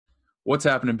What's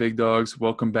happening, big dogs?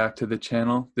 Welcome back to the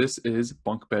channel. This is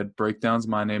Bunk Bed Breakdowns.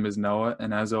 My name is Noah,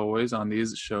 and as always on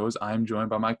these shows, I'm joined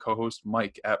by my co-host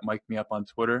Mike at Mike Me Up on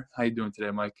Twitter. How you doing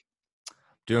today, Mike?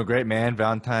 Doing great, man.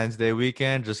 Valentine's Day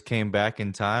weekend. Just came back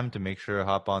in time to make sure to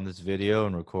hop on this video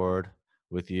and record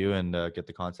with you and get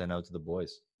the content out to the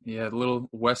boys. Yeah, a little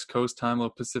West Coast time, a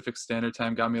little Pacific Standard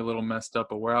Time got me a little messed up,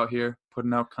 but we're out here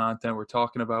putting out content. We're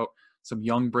talking about some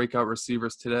young breakout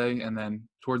receivers today, and then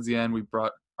towards the end, we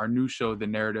brought our new show, The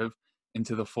Narrative,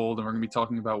 into the fold, and we're going to be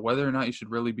talking about whether or not you should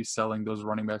really be selling those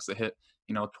running backs that hit,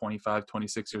 25,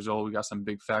 26 years old. We got some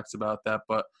big facts about that,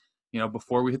 but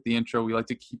before we hit the intro, we like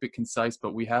to keep it concise,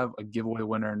 but we have a giveaway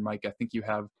winner, and Mike, I think you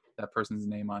have that person's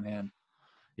name on hand.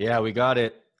 Yeah, we got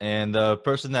it. And the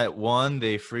person that won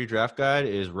the free draft guide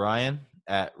is Ryan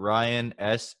at Ryan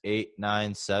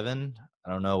S897. I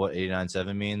don't know what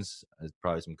 897 means. It's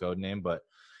probably some code name, but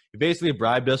he basically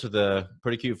bribed us with a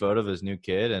pretty cute photo of his new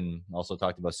kid and also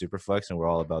talked about Superflex, and we're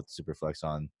all about Superflex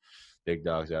on big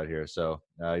dogs out here. So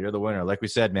you're the winner. Like we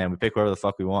said, man, we pick whatever the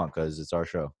fuck we want because it's our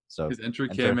show. So His entry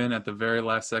came enter. in at the very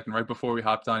last second, right before we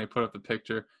hopped on. He put up the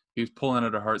picture. He was pulling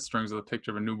at our heartstrings with a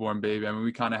picture of a newborn baby. I mean,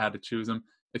 we kind of had to choose him.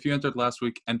 If you entered last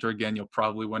week, enter again. You'll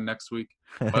probably win next week.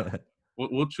 But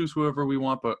we'll choose whoever we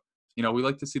want. But we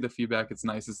like to see the feedback. It's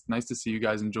nice. It's nice to see you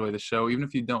guys enjoy the show. Even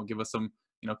if you don't, give us some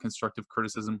constructive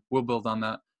criticism. We'll build on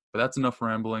that. But that's enough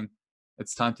rambling.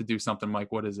 It's time to do something,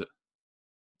 Mike. What is it?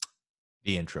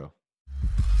 The intro.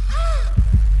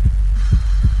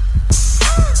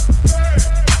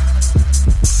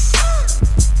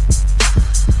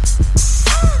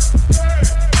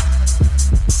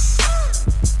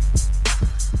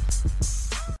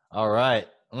 All right.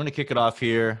 I'm going to kick it off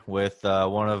here with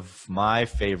one of my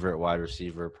favorite wide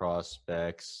receiver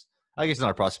prospects. I guess he's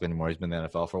not a prospect anymore. He's been in the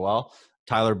NFL for a while.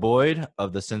 Tyler Boyd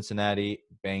of the Cincinnati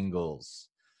Bengals.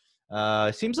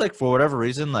 It seems like for whatever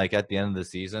reason, like at the end of the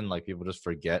season, like people just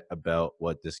forget about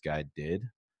what this guy did.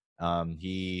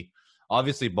 He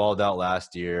obviously balled out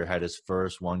last year, had his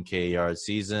first 1K yard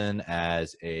season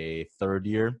as a third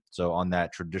year. So on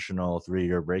that traditional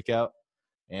 3-year breakout.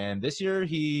 And this year,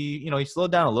 he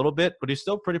slowed down a little bit, but he's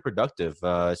still pretty productive,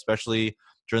 especially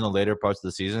during the later parts of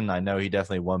the season. I know he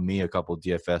definitely won me a couple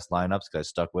DFS lineups because I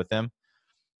stuck with him.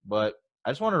 But I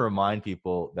just want to remind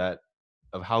people that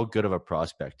of how good of a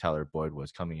prospect Tyler Boyd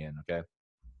was coming in, okay?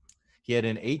 He had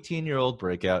an 18-year-old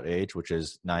breakout age, which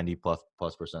is 90 plus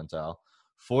percentile,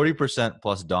 40%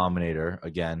 plus dominator,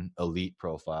 again, elite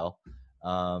profile.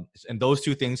 And those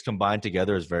two things combined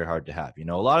together is very hard to have.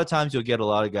 A lot of times you'll get a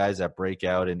lot of guys that break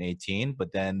out in 18,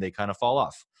 but then they kind of fall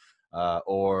off.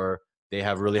 Or they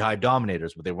have really high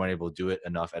dominators, but they weren't able to do it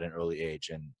enough at an early age.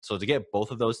 And so to get both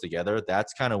of those together,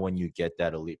 that's kind of when you get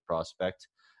that elite prospect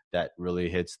that really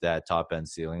hits that top end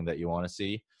ceiling that you want to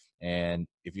see. And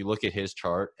if you look at his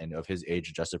chart and of his age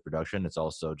adjusted production, it's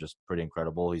also just pretty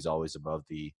incredible. He's always above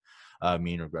the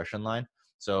mean regression line.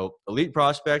 So elite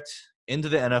prospect into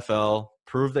the NFL,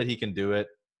 proved that he can do it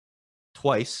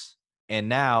twice. And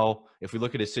now if we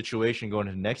look at his situation going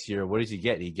into next year, what does he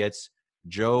get? He gets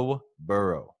Joe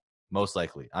Burrow, most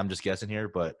likely. I'm just guessing here,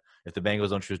 but if the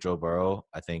Bengals don't choose Joe Burrow,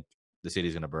 I think the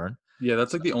city's going to burn. Yeah,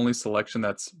 that's like the only selection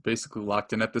that's basically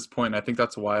locked in at this point. And I think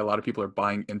that's why a lot of people are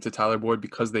buying into Tyler Boyd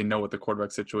because they know what the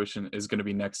quarterback situation is going to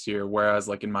be next year. Whereas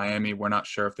like in Miami, we're not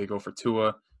sure if they go for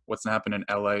Tua, what's going to happen in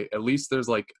LA. At least there's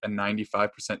like a 95%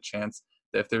 chance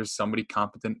that if there's somebody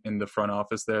competent in the front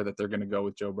office there, that they're going to go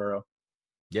with Joe Burrow.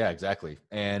 Yeah, exactly.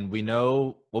 And we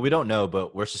know, well, we don't know,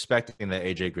 but we're suspecting that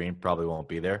AJ Green probably won't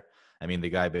be there. I mean, the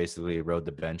guy basically rode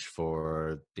the bench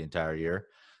for the entire year.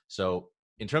 So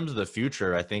in terms of the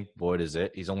future, I think Boyd is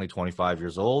it. He's only 25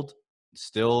 years old,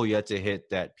 still yet to hit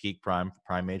that peak prime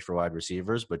age for wide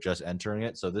receivers, but just entering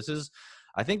it. So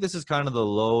I think this is kind of the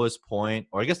lowest point,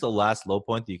 or I guess the last low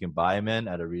point that you can buy him in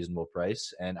at a reasonable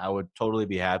price. And I would totally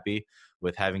be happy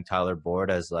with having Tyler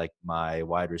Boyd as like my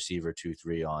wide receiver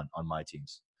 2-3 on my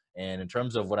teams. And in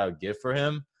terms of what I would give for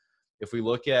him, if we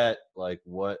look at like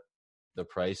what the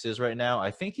price is right now, I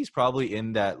think he's probably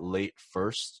in that late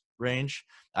first range.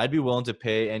 I'd be willing to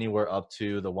pay anywhere up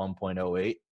to the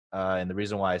 1.08. And the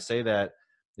reason why I say that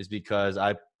is because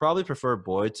I probably prefer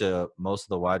Boyd to most of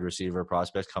the wide receiver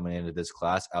prospects coming into this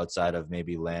class outside of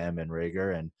maybe Lamb and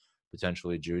Rager and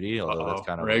potentially Judy, although that's Uh-oh,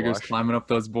 kind of a Rager's wash. climbing up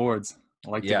those boards. I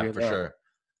like to Yeah, hear for that. sure.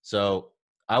 So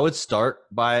I would start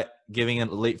by giving it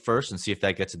a late first and see if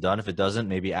that gets it done. If it doesn't,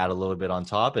 maybe add a little bit on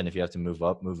top. And if you have to move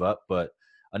up, move up. But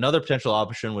another potential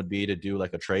option would be to do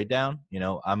like a trade down.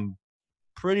 I'm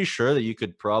pretty sure that you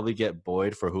could probably get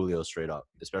Boyd for Julio straight up,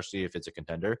 especially if it's a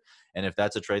contender. And if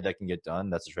that's a trade that can get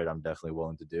done, that's a trade I'm definitely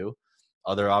willing to do.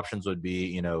 Other options would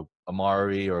be,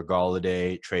 Amari or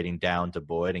Galladay trading down to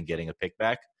Boyd and getting a pick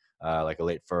back, like a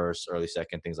late first, early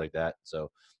second, things like that. So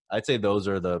I'd say those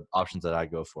are the options that I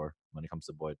go for when it comes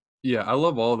to Boyd. Yeah, I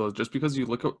love all of those just because you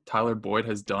look at what Tyler Boyd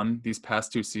has done these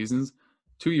past 2 seasons.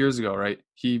 2 years ago, right?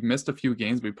 He missed a few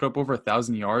games, but he put up over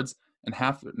 1,000 yards, and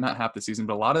not half the season,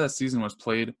 but a lot of that season was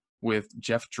played with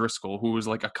Jeff Driscoll, who was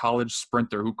like a college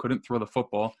sprinter who couldn't throw the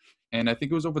football. And I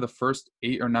think it was over the first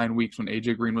 8 or 9 weeks when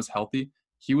AJ Green was healthy.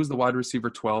 He was the wide receiver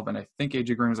 12, and I think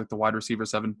AJ Green was like the wide receiver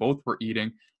 7. Both were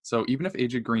eating. So even if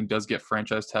AJ Green does get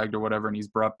franchise tagged or whatever, and he's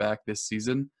brought back this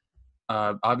season,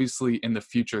 obviously, in the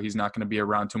future, he's not going to be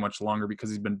around too much longer because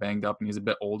he's been banged up and he's a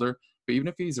bit older. But even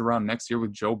if he's around next year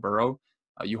with Joe Burrow,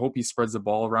 you hope he spreads the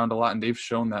ball around a lot. And they've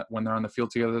shown that when they're on the field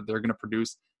together, they're going to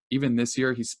produce. Even this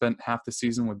year, he spent half the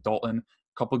season with Dalton,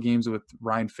 a couple games with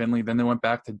Ryan Finley. Then they went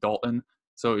back to Dalton.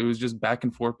 So it was just back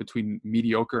and forth between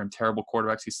mediocre and terrible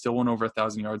quarterbacks. He still went over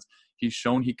 1,000 yards. He's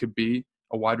shown he could be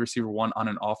a wide receiver 1 on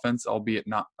an offense, albeit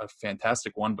not a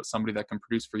fantastic one, but somebody that can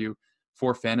produce for you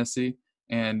for fantasy.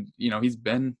 And, he's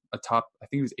been a top, I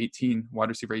think he was 18, wide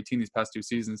receiver 18 these past 2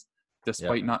 seasons,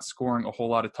 despite not scoring a whole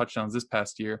lot of touchdowns this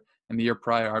past year. And the year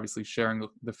prior, obviously sharing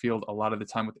the field a lot of the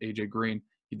time with AJ Green.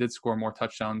 He did score more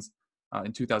touchdowns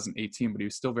in 2018, but he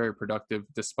was still very productive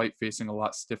despite facing a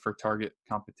lot stiffer target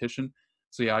competition.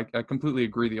 So, yeah, I completely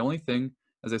agree. The only thing,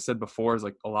 as I said before, is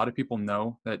like a lot of people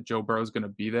know that Joe Burrow is going to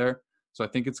be there. So I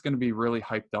think it's going to be really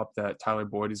hyped up that Tyler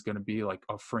Boyd is going to be like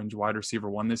a fringe wide receiver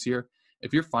 1 this year.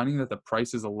 If you're finding that the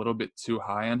price is a little bit too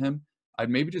high on him, I'd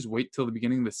maybe just wait till the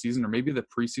beginning of the season or maybe the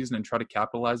preseason and try to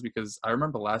capitalize, because I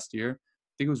remember last year,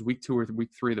 I think it was week 2 or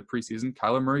week 3 of the preseason,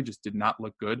 Kyler Murray just did not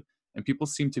look good, and people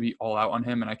seemed to be all out on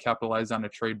him, and I capitalized on a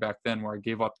trade back then where I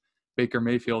gave up Baker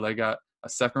Mayfield. I got a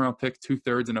second-round pick,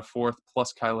 2/3 and a fourth,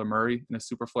 plus Kyler Murray in a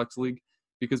super flex league,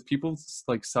 because people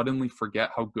like suddenly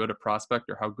forget how good a prospect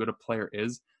or how good a player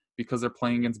is because they're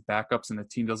playing against backups and the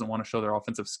team doesn't want to show their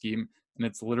offensive scheme. And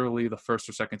it's literally the first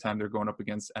or second time they're going up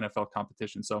against NFL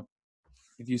competition. So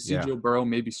if you see Joe Burrow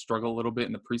maybe struggle a little bit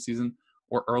in the preseason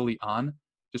or early on,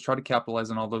 just try to capitalize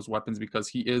on all those weapons because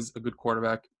he is a good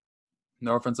quarterback.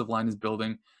 Their offensive line is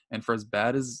building. And for as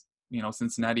bad as,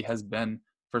 Cincinnati has been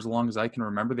for as long as I can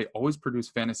remember, they always produce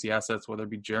fantasy assets, whether it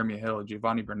be Jeremy Hill,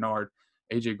 Giovanni Bernard,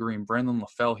 AJ Green, Brandon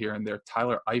LaFell here and there,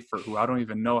 Tyler Eifert, who I don't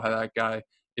even know how that guy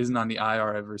isn't on the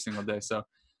IR every single day. So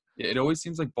it always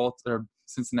seems like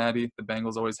Cincinnati, the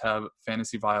Bengals always have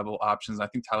fantasy viable options. I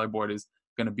think Tyler Boyd is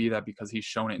going to be that because he's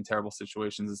shown it in terrible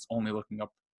situations. It's only looking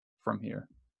up from here.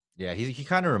 Yeah, he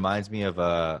kind of reminds me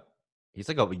of he's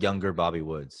like a younger Bobby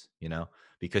Woods,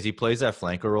 because he plays that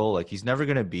flanker role. Like he's never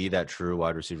going to be that true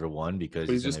wide receiver 1 because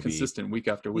he's just consistent week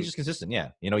after week. He's just consistent,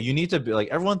 yeah. You need to be like,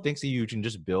 everyone thinks that you can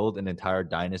just build an entire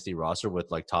dynasty roster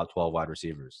with like top 12 wide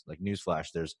receivers. Like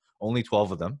newsflash, there's only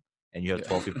 12 of them, and you have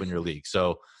 12 people in your league.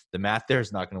 So the math there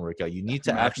is not going to work out. You need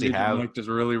to actually have Mike just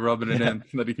really rubbing it in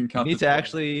that he can count. You need to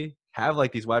actually have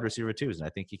like these wide receiver 2s, and I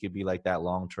think he could be like that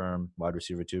long-term wide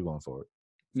receiver 2 going forward.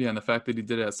 Yeah, and the fact that he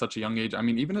did it at such a young age. I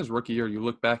mean, even his rookie year, you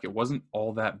look back, it wasn't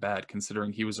all that bad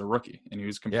considering he was a rookie and he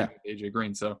was competing with AJ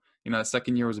Green. So, that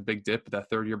second year was a big dip, but that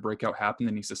third year breakout happened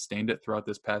and he sustained it throughout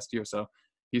this past year. So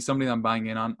he's somebody I'm buying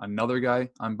in on. Another guy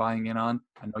I'm buying in on,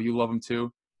 I know you love him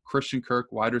too, Christian Kirk,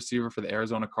 wide receiver for the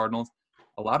Arizona Cardinals.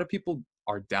 A lot of people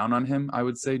are down on him, I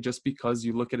would say, just because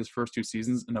you look at his first 2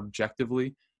 seasons and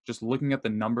objectively, just looking at the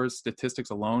numbers, statistics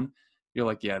alone, you're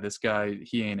like, yeah, this guy,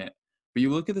 he ain't it. But you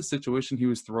look at the situation he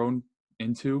was thrown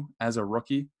into as a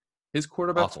rookie. His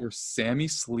quarterbacks were Sammy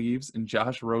Sleeves and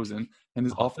Josh Rosen, and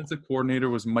his offensive coordinator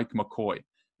was Mike McCoy.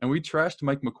 And we trashed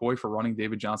Mike McCoy for running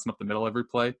David Johnson up the middle every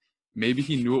play. Maybe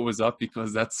he knew it was up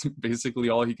because that's basically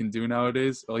all he can do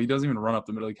nowadays. Well, he doesn't even run up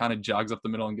the middle. He kind of jogs up the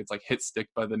middle and gets like hit stick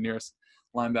by the nearest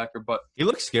linebacker. But he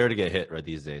looks scared to get hit right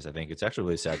these days. I think it's actually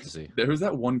really sad to see. There was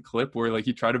that one clip where like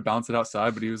he tried to bounce it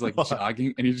outside, but he was like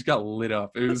jogging and he just got lit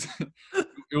up.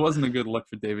 It wasn't a good look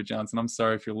for David Johnson. I'm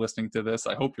sorry if you're listening to this.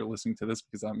 I hope you're listening to this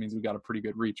because that means we got a pretty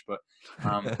good reach. But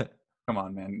come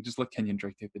on, man. Just let Kenyon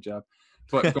Drake take the job.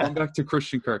 But going back to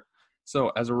Christian Kirk. So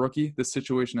as a rookie, this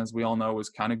situation, as we all know, was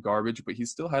kind of garbage, but he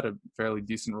still had a fairly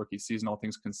decent rookie season, all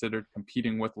things considered,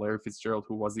 competing with Larry Fitzgerald,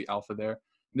 who was the alpha there.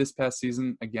 This past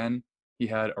season, again, he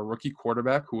had a rookie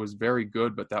quarterback who was very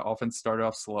good, but that offense started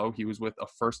off slow. He was with a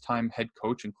first-time head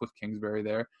coach in Cliff Kingsbury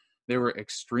there. They were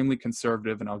extremely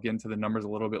conservative, and I'll get into the numbers a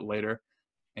little bit later.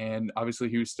 And obviously,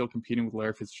 he was still competing with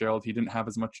Larry Fitzgerald. He didn't have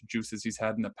as much juice as he's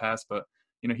had in the past, but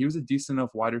he was a decent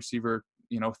enough wide receiver,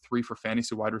 3 for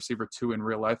fantasy, wide receiver 2 in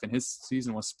real life. And his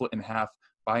season was split in half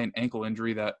by an ankle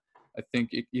injury that I think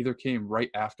it either came right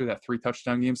after that 3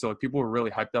 touchdown game. So like, people were really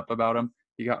hyped up about him.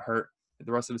 He got hurt.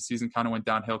 The rest of the season kind of went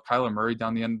downhill. Kyler Murray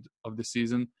down the end of the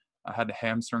season had a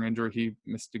hamstring injury. He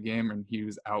missed a game and he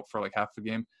was out for like half the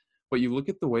game. But you look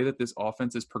at the way that this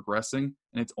offense is progressing,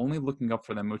 and it's only looking up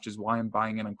for them, which is why I'm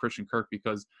buying in on Christian Kirk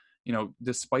because,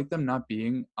 despite them not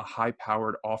being a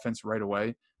high-powered offense right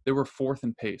away, they were fourth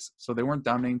in pace. So they weren't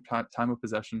dominating time of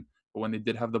possession, but when they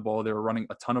did have the ball, they were running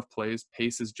a ton of plays.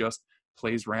 Pace is just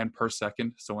plays ran per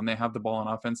second. So when they have the ball on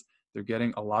offense, they're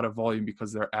getting a lot of volume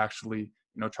because they're actually,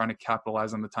 trying to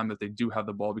capitalize on the time that they do have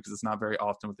the ball because it's not very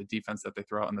often with the defense that they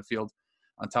throw out on the field.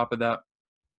 On top of that,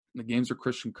 the games where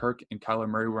Christian Kirk and Kyler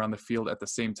Murray were on the field at the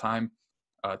same time,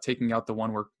 taking out the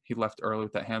one where he left early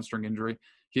with that hamstring injury.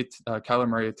 Kyler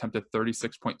Murray attempted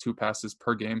 36.2 passes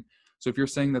per game. So if you're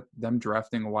saying that them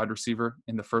drafting a wide receiver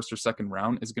in the first or second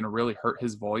round is going to really hurt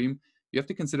his volume, you have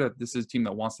to consider that this is a team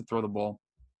that wants to throw the ball.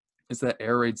 It's that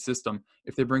air raid system.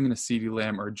 If they bring in a CeeDee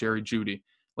Lamb or a Jerry Jeudy,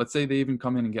 let's say they even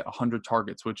come in and get 100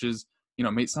 targets, which is,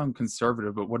 may sound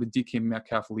conservative, but what did DK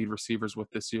Metcalf lead receivers with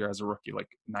this year as a rookie? Like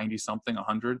 90-something,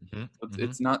 100?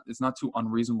 It's not too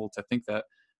unreasonable to think that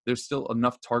there's still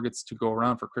enough targets to go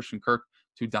around for Christian Kirk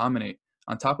to dominate.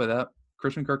 On top of that,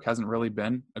 Christian Kirk hasn't really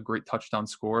been a great touchdown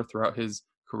scorer throughout his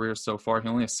career so far. He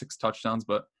only has 6 touchdowns,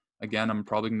 but again, I'm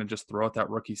probably going to just throw out that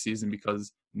rookie season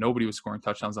because nobody was scoring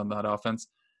touchdowns on that offense.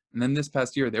 And then this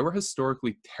past year, they were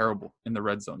historically terrible in the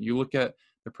red zone. You look at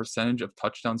the percentage of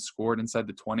touchdowns scored inside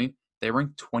the 20, they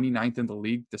ranked 29th in the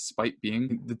league despite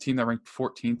being the team that ranked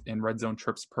 14th in red zone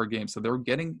trips per game. So they were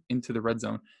getting into the red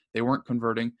zone. They weren't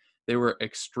converting. They were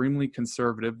extremely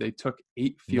conservative. They took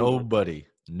 8 field goals.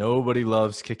 Nobody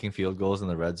loves kicking field goals in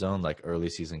the red zone like early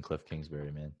season Cliff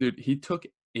Kingsbury, man. Dude, he took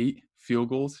 8 field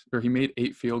goals, or he made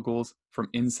 8 field goals from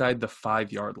inside the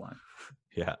 5-yard line.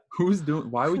 Yeah.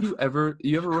 Why would you have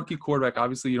a rookie quarterback?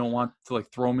 Obviously you don't want to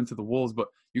like throw him into the wolves, but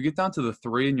you get down to the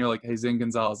 3 and you're like, hey, Zane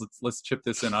Gonzalez, let's chip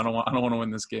this in. I don't want to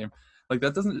win this game. Like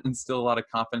that doesn't instill a lot of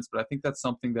confidence, but I think that's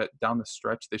something that down the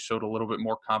stretch, they showed a little bit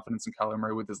more confidence in Kyler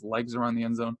Murray with his legs around the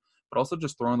end zone, but also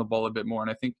just throwing the ball a bit more.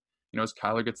 And I think, as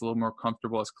Kyler gets a little more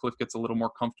comfortable, as Cliff gets a little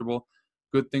more comfortable,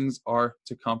 good things are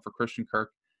to come for Christian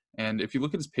Kirk. And if you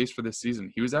look at his pace for this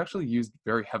season, he was actually used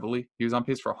very heavily. He was on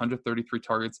pace for 133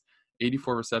 targets,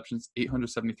 84 receptions,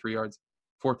 873 yards,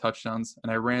 4 touchdowns.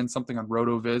 And I ran something on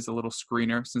RotoViz, a little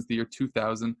screener since the year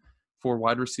 2000 for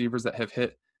wide receivers that have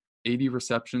hit 80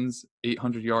 receptions,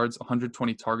 800 yards,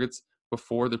 120 targets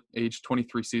before the age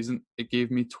 23 season. It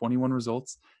gave me 21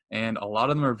 results, and a lot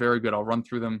of them are very good. I'll run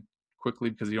through them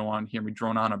quickly because you don't want to hear me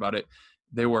drone on about it.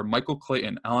 They were Michael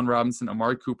Clayton, Allen Robinson,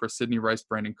 Amari Cooper, Sidney Rice,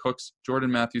 Brandon Cooks,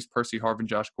 Jordan Matthews, Percy Harvin,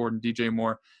 Josh Gordon, DJ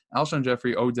Moore, Alshon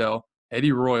Jeffrey, Odell,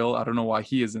 Eddie Royal, I don't know why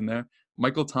he is in there,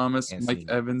 Michael Thomas, Mike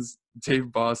Evans,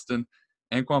 Dave Boston,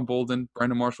 Anquan Bolden,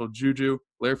 Brandon Marshall, Juju,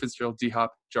 Larry Fitzgerald,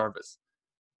 D-Hop, Jarvis.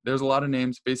 There's a lot of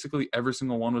names. Basically, every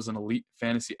single one was an elite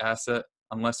fantasy asset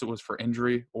unless it was for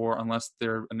injury or unless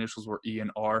their initials were E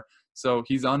and R. So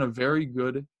he's on a very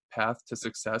good path to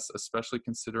success, especially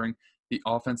considering the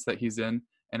offense that he's in.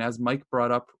 And as Mike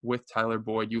brought up with Tyler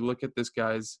Boyd, you look at this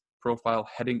guy's profile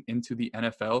heading into the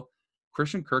NFL.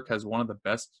 Christian Kirk has one of the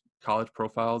best college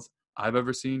profiles I've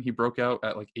ever seen. He broke out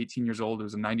at like 18 years old. It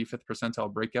was a 95th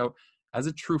percentile breakout. As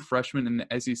a true freshman in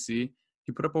the SEC,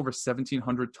 he put up over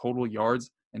 1,700 total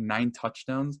yards and 9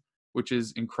 touchdowns, which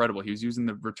is incredible. He was using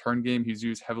the return game. He's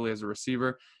used heavily as a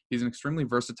receiver. He's an extremely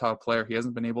versatile player. He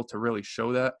hasn't been able to really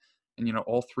show that. And,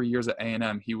 all 3 years at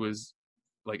A&M, he was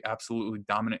like absolutely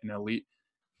dominant and elite.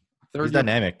 He's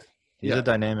dynamic. He's a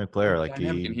dynamic player.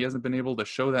 And he hasn't been able to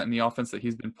show that in the offense that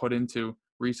he's been put into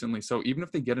recently. So even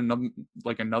if they get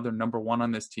another number one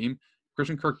on this team,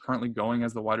 Christian Kirk currently going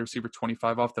as the wide receiver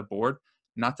 25 off the board.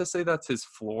 Not to say that's his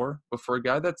floor, but for a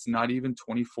guy that's not even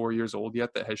 24 years old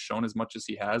yet that has shown as much as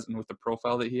he has and with the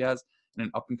profile that he has in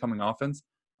an up-and-coming offense,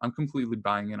 I'm completely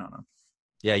buying in on him.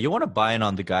 Yeah, you want to buy in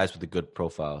on the guys with the good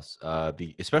profiles,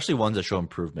 especially ones that show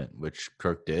improvement, which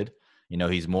Kirk did.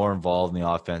 He's more involved in the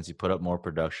offense. He put up more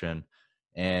production.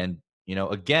 And,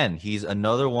 again, he's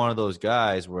another one of those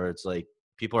guys where it's like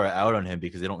people are out on him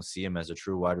because they don't see him as a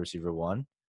true wide receiver 1.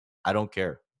 I don't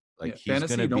care. He's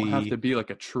fantasy, gonna you don't have to be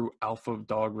like a true alpha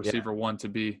dog receiver 1 to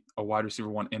be a wide receiver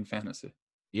 1 in fantasy.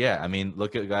 Yeah, I mean,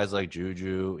 look at guys like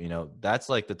Juju. That's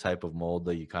like the type of mold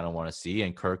that you kind of want to see.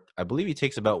 And Kirk, I believe he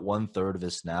takes about 1/3 of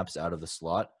his snaps out of the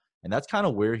slot. And that's kind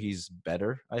of where he's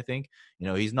better, I think.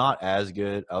 He's not as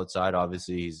good outside.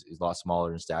 Obviously, he's a lot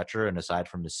smaller in stature. And aside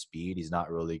from his speed, he's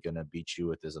not really going to beat you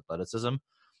with his athleticism.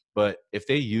 But if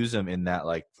they use him in that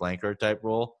like flanker type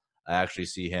role, I actually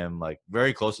see him like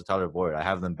very close to Tyler Boyd. I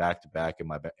have them back to back in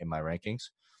my rankings.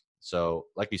 So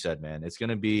like you said, man, it's going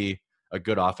to be a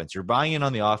good offense. You're buying in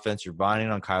on the offense, you're buying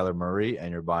in on Kyler Murray,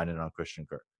 and you're buying in on Christian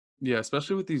Kirk. Yeah,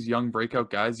 especially with these young breakout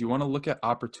guys, you want to look at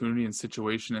opportunity and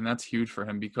situation, and that's huge for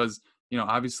him because,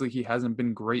 obviously he hasn't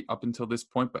been great up until this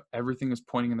point, but everything is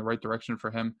pointing in the right direction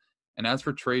for him. And as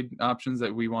for trade options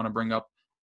that we want to bring up,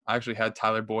 I actually had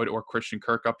Tyler Boyd or Christian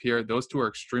Kirk up here. Those two are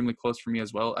extremely close for me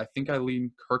as well. I think I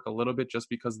lean Kirk a little bit just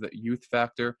because of the youth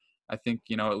factor. I think,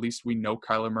 at least we know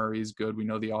Kyler Murray is good. We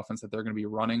know the offense that they're going to be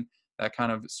running. That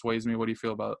kind of sways me. What do you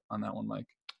feel about on that one, Mike?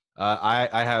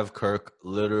 I have Kirk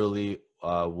literally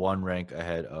one rank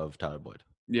ahead of Tyler Boyd.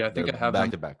 Yeah, I think They're I have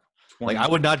back to back. 20. Like I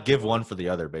would not give one for the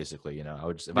other, basically. I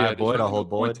would just if I have Boyd, I'll hold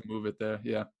Boyd. To move it there,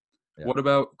 yeah. Yeah. What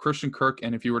about Christian Kirk?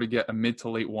 And if you were to get a mid to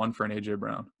late one for an AJ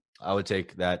Brown, I would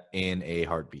take that in a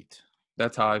heartbeat.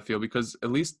 That's how I feel because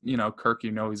at least Kirk,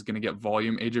 he's going to get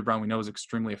volume. AJ Brown, we know, is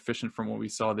extremely efficient from what we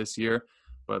saw this year.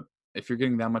 But if you're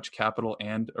getting that much capital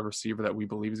and a receiver that we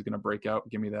believe is going to break out,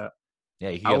 give me that. Yeah,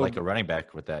 you could get like a running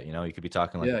back with that. You could be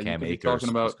talking like Cam Akers, talking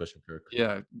about Christian Kirk.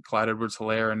 Yeah, Clyde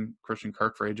Edwards-Helaire and Christian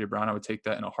Kirk for AJ Brown. I would take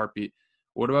that in a heartbeat.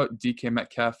 What about DK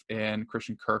Metcalf and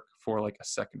Christian Kirk for like a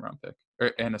second-round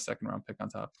pick and a second-round pick on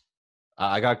top?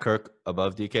 I got Kirk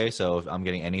above DK, so if I'm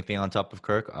getting anything on top of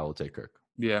Kirk, I will take Kirk.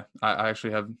 Yeah, I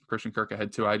actually have Christian Kirk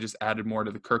ahead too. I just added more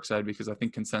to the Kirk side because I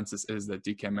think consensus is that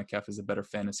DK Metcalf is a better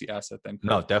fantasy asset than Kirk.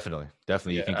 No, definitely. Yeah,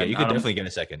 you can definitely get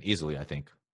a second easily, I think.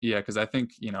 Yeah, because I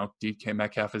think, DK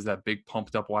Metcalf is that big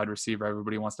pumped up wide receiver.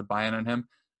 Everybody wants to buy in on him.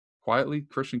 Quietly,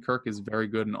 Christian Kirk is very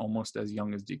good and almost as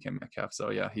young as DK Metcalf.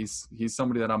 So yeah, he's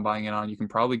somebody that I'm buying in on. You can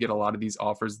probably get a lot of these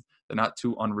offers. They're not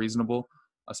too unreasonable,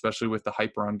 especially with the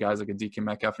hype around guys like a DK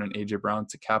Metcalf and an AJ Brown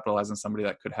to capitalize on somebody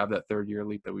that could have that third year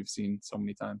leap that we've seen so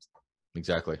many times.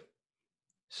 Exactly.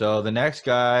 So the next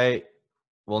guy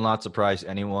will not surprise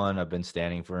anyone. I've been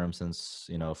standing for him since,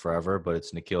 forever, but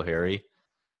it's N'Keal Harry.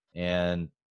 And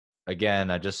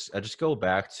again, I just go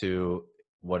back to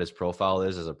what his profile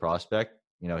is as a prospect.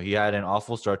 He had an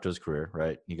awful start to his career,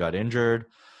 right? He got injured,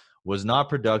 was not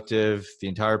productive. The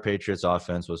entire Patriots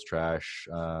offense was trash.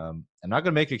 I'm not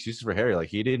going to make excuses for Harry. Like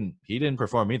he didn't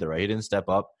perform either, right? He didn't step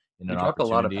up in an opportunity. He dropped a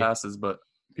lot of passes, but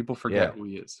people forget who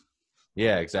he is.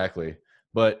 Yeah, exactly.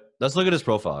 But let's look at his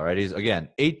profile, right? He's, again,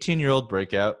 18-year-old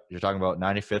breakout. You're talking about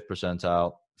 95th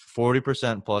percentile,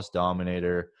 40% plus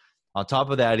dominator. On top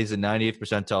of that, he's a 98th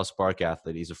percentile spark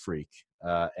athlete. He's a freak.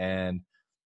 And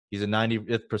he's a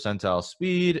 90th percentile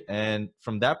speed. And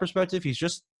from that perspective, he's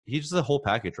just the whole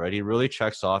package, right? He really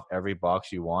checks off every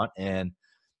box you want. And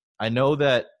I know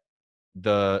that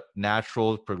the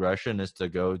natural progression is to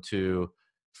go to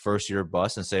first-year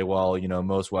bust and say, well,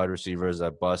 most wide receivers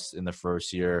that bust in the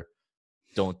first year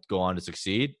don't go on to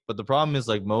succeed. But the problem is,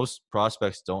 like, most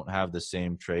prospects don't have the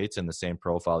same traits and the same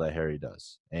profile that Harry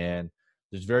does. And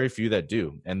there's very few that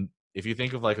do. And if you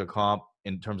think of like a comp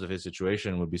in terms of his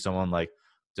situation, would be someone like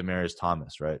Demaryius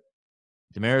Thomas, right?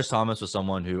 Demaryius Thomas was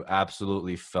someone who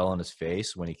absolutely fell on his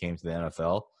face when he came to the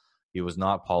NFL. He was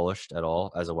not polished at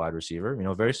all as a wide receiver.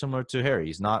 Very similar to Harry.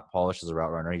 He's not polished as a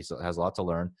route runner. He has a lot to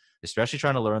learn, especially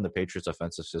trying to learn the Patriots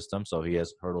offensive system. So he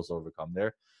has hurdles to overcome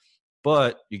there.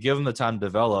 But you give him the time to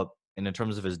develop, and in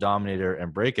terms of his dominator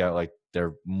and breakout, like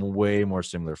they're way more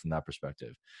similar from that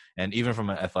perspective. And even from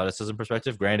an athleticism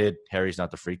perspective, granted, Harry's not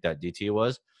the freak that DT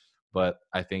was, but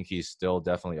I think he's still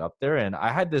definitely up there. And I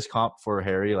had this comp for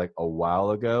Harry like a while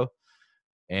ago,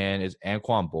 and it's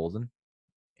Anquan Bolden.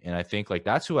 And I think like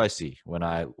that's who I see when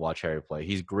I watch Harry play.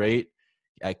 He's great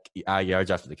at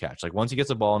yards after the catch. Like once he gets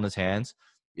the ball in his hands,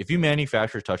 if you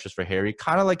manufacture touches for Harry,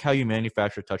 kind of like how you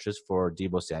manufacture touches for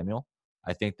Deebo Samuel,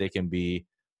 I think they can be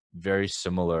very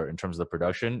similar in terms of the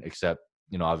production, except,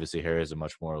 obviously Harry has a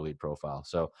much more elite profile.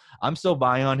 So I'm still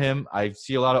buying on him. I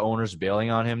see a lot of owners bailing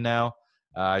on him now.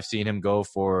 I've seen him go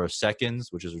for seconds,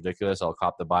 which is ridiculous. I'll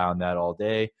cop the buy on that all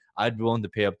day. I'd be willing to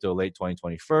pay up to a late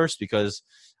 2021 because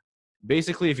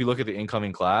basically if you look at the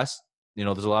incoming class,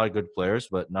 there's a lot of good players,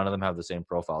 but none of them have the same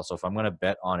profile. So if I'm going to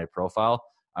bet on a profile,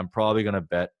 I'm probably going to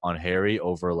bet on Harry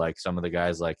over like some of the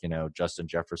guys like, Justin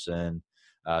Jefferson,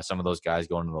 some of those guys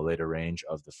going in the later range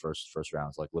of the first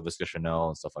rounds, like Laviska Shenault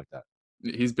and stuff like that.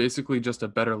 He's basically just a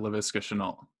better Laviska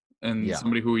Shenault and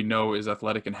somebody who we know is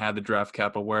athletic and had the draft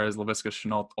capital, whereas Laviska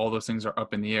Shenault, all those things are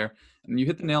up in the air. And you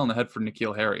hit the nail on the head for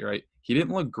N'Keal Harry, right? He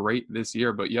didn't look great this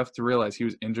year, but you have to realize he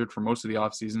was injured for most of the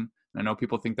offseason. And I know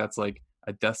people think that's like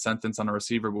a death sentence on a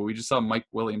receiver, but we just saw Mike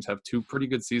Williams have 2 pretty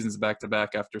good seasons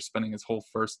back-to-back after spending his whole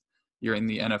first year in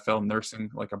the NFL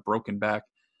nursing like a broken back.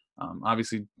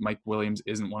 Obviously, Mike Williams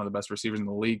isn't one of the best receivers in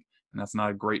the league, and that's not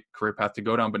a great career path to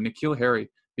go down. But N'Keal Harry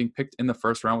being picked in the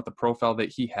first round with the profile that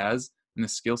he has and the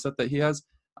skill set that he has,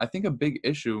 I think a big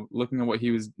issue looking at what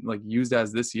he was like used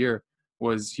as this year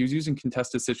was he was using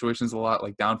contested situations a lot,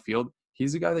 like downfield.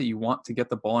 He's a guy that you want to get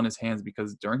the ball in his hands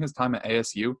because during his time at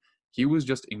ASU, he was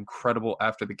just incredible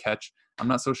after the catch. I'm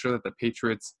not so sure that the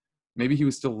Patriots, maybe he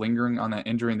was still lingering on that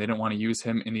injury and they didn't want to use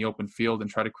him in the open field and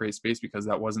try to create space because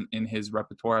that wasn't in his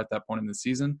repertoire at that point in the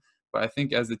season. But I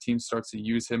think as the team starts to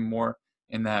use him more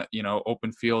in that,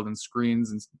 open field and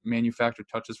screens and manufacture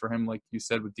touches for him, like you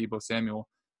said with Deebo Samuel,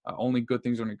 only good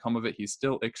things are going to come of it. He's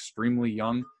still extremely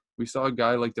young. We saw a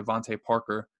guy like Devontae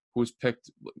Parker, who was picked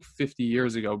 50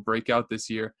 years ago, break out this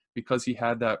year because he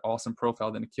had that awesome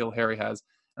profile that N'Keal Harry has.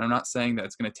 And I'm not saying that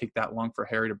it's going to take that long for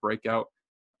Harry to break out,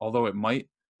 although it might.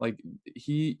 Like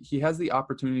he has the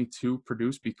opportunity to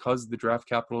produce because the draft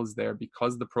capital is there,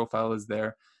 because the profile is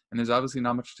there. And there's obviously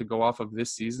not much to go off of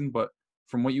this season, but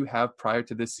from what you have prior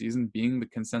to this season being the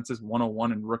consensus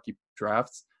 101 in rookie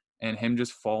drafts and him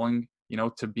just falling,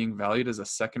 to being valued as a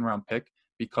second round pick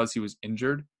because he was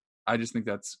injured, I just think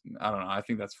I don't know. I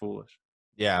think that's foolish.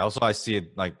 Yeah. Also, I see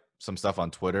like some stuff on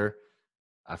Twitter.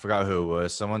 I forgot who it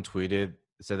was. Someone tweeted,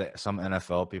 said that some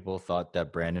NFL people thought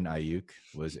that Brandon Ayuk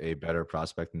was a better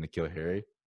prospect than N'Keal Harry.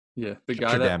 Yeah, the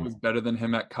guy that was better than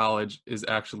him at college is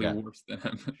actually worse than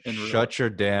him in real life. Shut your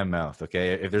damn mouth,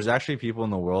 okay? If there's actually people in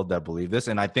the world that believe this,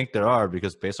 and I think there are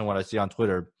because based on what I see on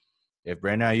Twitter, if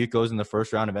Brandon Ayuk goes in the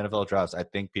first round of NFL drafts, I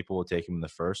think people will take him in the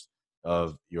first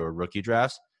of your rookie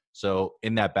drafts. So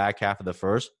in that back half of the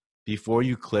first, before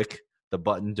you click the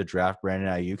button to draft Brandon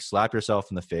Ayuk, slap yourself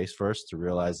in the face first to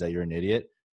realize that you're an idiot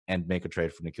and make a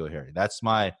trade for N'Keal Harry. That's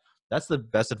the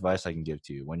best advice I can give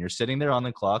to you. When you're sitting there on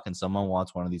the clock and someone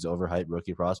wants one of these overhyped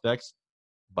rookie prospects,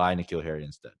 buy N'Keal Harry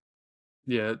instead.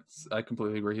 Yeah, I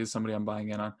completely agree. He's somebody I'm buying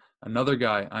in on. Another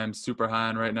guy I am super high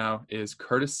on right now is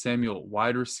Curtis Samuel,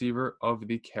 wide receiver of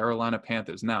the Carolina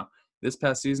Panthers. Now, this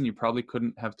past season, you probably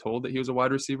couldn't have told that he was a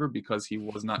wide receiver because he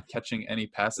was not catching any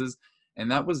passes. And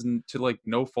that was to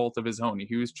no fault of his own.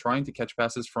 He was trying to catch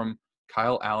passes from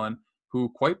Kyle Allen, who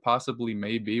quite possibly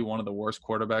may be one of the worst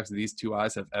quarterbacks these two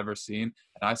eyes have ever seen.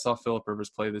 And I saw Phillip Rivers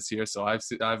play this year, so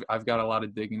I've got a lot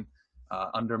of digging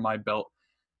under my belt.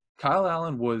 Kyle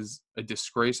Allen was a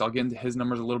disgrace. I'll get into his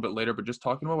numbers a little bit later, but just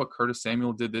talking about what Curtis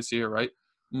Samuel did this year, right?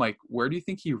 Mike, where do you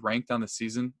think he ranked on the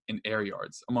season in air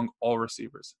yards among all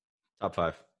receivers? Top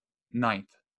 5. 9th.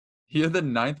 He had the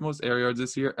 9th most air yards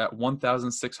this year at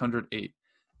 1,608.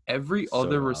 Every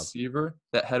other receiver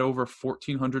that had over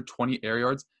 1,420 air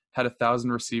yards had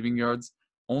 1,000 receiving yards.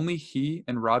 Only he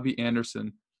and Robbie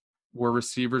Anderson were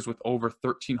receivers with over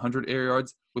 1,300 air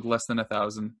yards with less than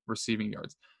 1,000 receiving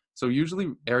yards. So usually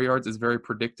air yards is very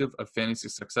predictive of fantasy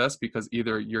success because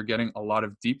either you're getting a lot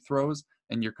of deep throws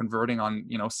and you're converting on,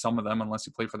 some of them unless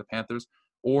you play for the Panthers,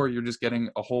 or you're just getting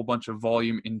a whole bunch of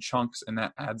volume in chunks and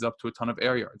that adds up to a ton of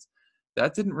air yards.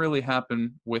 That didn't really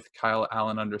happen with Kyle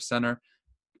Allen under center.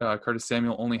 Curtis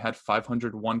Samuel only had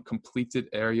 501 completed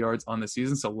air yards on the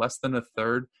season, so less than a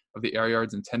third of the air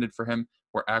yards intended for him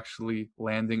were actually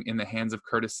landing in the hands of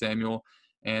Curtis Samuel.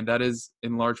 And that is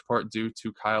in large part due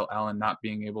to Kyle Allen not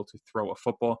being able to throw a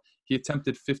football. He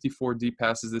attempted 54 deep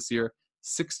passes this year.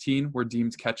 16 were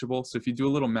deemed catchable. So if you do a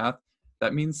little math,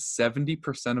 that means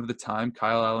 70% of the time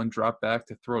Kyle Allen dropped back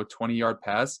to throw a 20-yard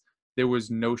pass, there was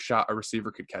no shot a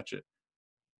receiver could catch it.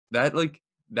 That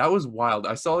was wild.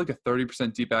 I saw a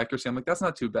 30% deep accuracy. I'm like, that's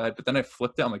not too bad. But then I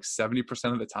flipped it. I'm like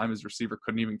 70% of the time his receiver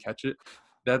couldn't even catch it.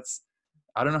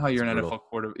 I don't know how you're an NFL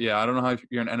quarterback. Yeah, I don't know how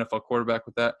you're an NFL quarterback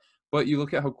with that. But you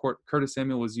look at how Curtis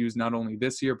Samuel was used not only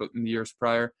this year, but in the years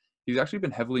prior. He's actually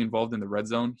been heavily involved in the red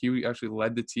zone. He actually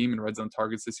led the team in red zone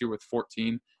targets this year with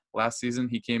 14. Last season,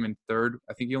 he came in third.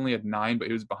 I think he only had 9, but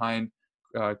he was behind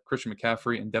Christian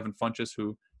McCaffrey and Devin Funchess,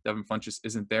 who Devin Funchess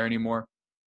isn't there anymore.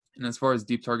 And as far as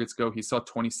deep targets go, he saw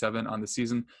 27 on the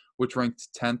season, which ranked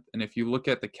 10th. And if you look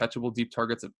at the catchable deep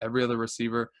targets of every other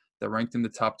receiver that ranked in the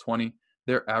top 20,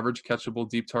 their average catchable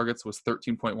deep targets was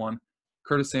 13.1.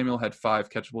 Curtis Samuel had 5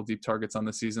 catchable deep targets on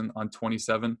the season on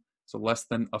 27, so less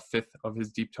than a fifth of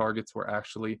his deep targets were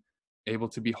actually able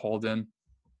to be hauled in.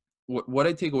 What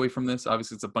I take away from this,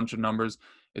 obviously it's a bunch of numbers,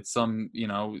 it's some,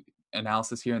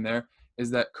 analysis here and there, is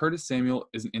that Curtis Samuel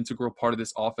is an integral part of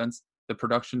this offense. The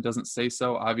production doesn't say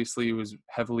so. Obviously, it was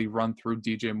heavily run through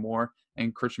DJ Moore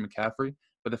and Christian McCaffrey.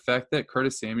 But the fact that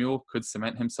Curtis Samuel could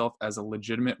cement himself as a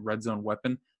legitimate red zone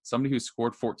weapon, somebody who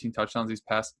scored 14 touchdowns these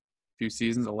past few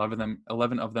seasons, 11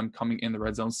 of them coming in the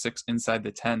red zone, 6 inside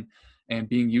the 10, and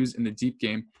being used in the deep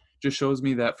game, just shows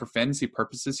me that for fantasy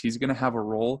purposes, he's going to have a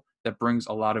role that brings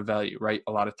a lot of value, right?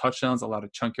 A lot of touchdowns, a lot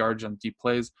of chunk yards on deep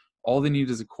plays. All they need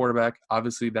is a quarterback.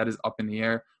 Obviously, that is up in the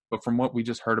air. But from what we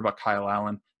just heard about Kyle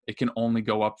Allen, it can only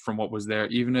go up from what was there.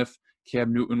 Even if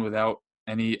Cam Newton, without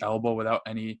any elbow, without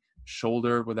any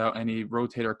shoulder without any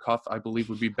rotator cuff, I believe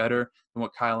would be better than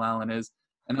what Kyle Allen is.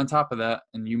 And on top of that,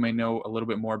 and you may know a little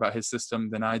bit more about his system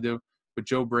than I do, but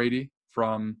Joe Brady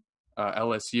from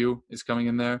LSU is coming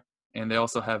in there. And they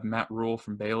also have Matt Rule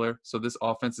from Baylor. So this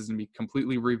offense is going to be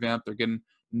completely revamped. They're getting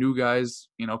new guys,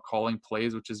 calling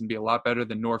plays, which is going to be a lot better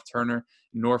than North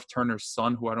Turner's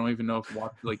son, who I don't even know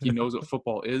if he knows what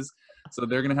football is. So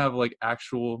they're going to have like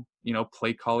actual,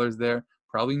 play callers there.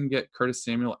 Probably going to get Curtis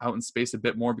Samuel out in space a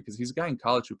bit more because he's a guy in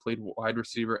college who played wide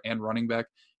receiver and running back.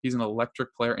 He's an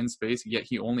electric player in space, yet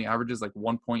he only averages like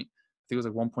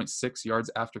 1.6 yards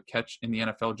after catch in the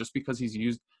NFL just because he's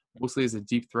used mostly as a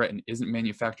deep threat and isn't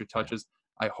manufactured touches.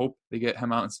 I hope they get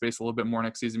him out in space a little bit more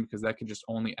next season because that could just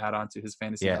only add on to his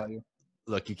fantasy value.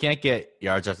 Look, you can't get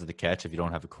yards after the catch if you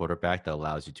don't have a quarterback that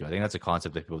allows you to. I think that's a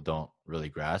concept that people don't really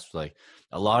grasp. Like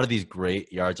a lot of these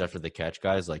great yards after the catch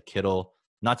guys like Kittle,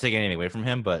 not taking anything away from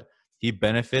him, but he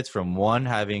benefits from one,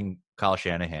 having Kyle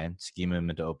Shanahan scheme him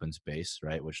into open space,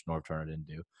 right, which Norv Turner didn't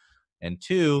do. And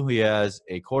two, he has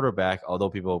a quarterback,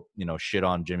 although people, shit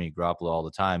on Jimmy Garoppolo all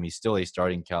the time, he's still a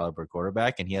starting caliber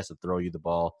quarterback, and he has to throw you the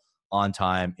ball on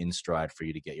time in stride for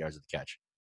you to get yards of the catch.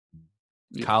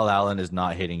 Yeah. Kyle Allen is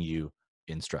not hitting you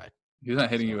in stride. He's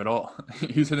not hitting you at all.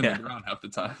 He's hitting the ground half the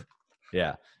time.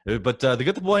 Yeah. But to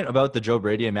get the point about the Joe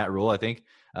Brady and Matt Rule, I think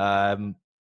who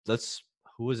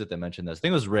was it that mentioned this? I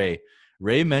think it was Ray.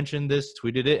 Ray mentioned this,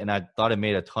 tweeted it, and I thought it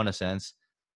made a ton of sense.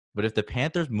 But if the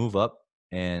Panthers move up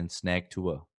and snag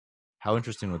Tua, how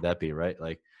interesting would that be, right?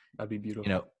 Like, that'd be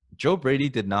beautiful. Joe Brady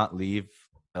did not leave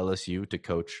LSU to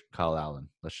coach Kyle Allen.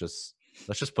 Let's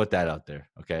just put that out there,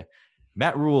 okay?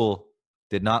 Matt Rule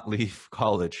did not leave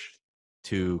college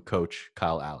to coach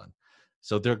Kyle Allen.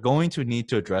 So they're going to need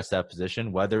to address that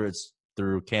position, whether it's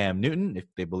through Cam Newton, if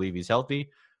they believe he's healthy,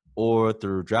 or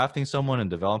through drafting someone and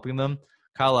developing them.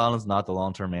 Kyle Allen's not the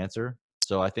long-term answer.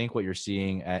 So I think what you're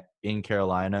seeing in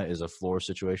Carolina is a floor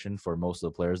situation for most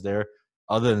of the players there,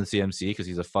 other than CMC, because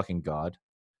he's a fucking god.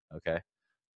 Okay.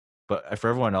 But for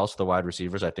everyone else, the wide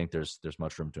receivers, I think there's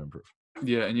much room to improve.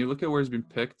 Yeah, and you look at where he's been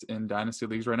picked in dynasty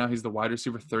leagues right now. He's the wide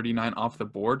receiver 39 off the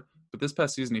board. But this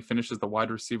past season, he finishes the wide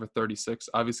receiver 36.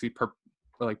 Obviously,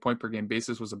 point per game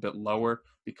basis was a bit lower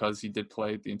because he did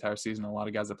play the entire season. A lot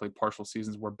of guys that played partial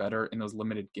seasons were better in those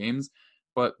limited games.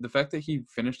 But the fact that he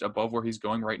finished above where he's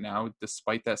going right now,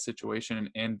 despite that situation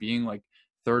and being like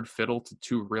third fiddle to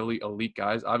two really elite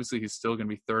guys, obviously he's still going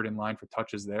to be third in line for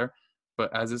touches there.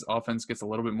 But as his offense gets a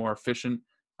little bit more efficient,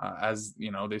 as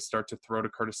they start to throw to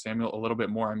Curtis Samuel a little bit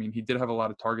more. I mean, he did have a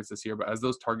lot of targets this year, but as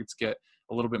those targets get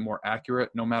a little bit more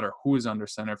accurate, no matter who is under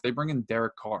center, if they bring in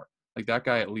Derek Carr, like that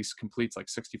guy at least completes like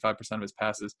 65% of his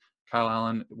passes. Kyle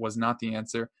Allen was not the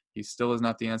answer. He still is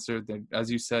not the answer.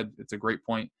 As you said, it's a great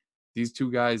point. These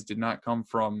two guys did not come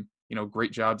from,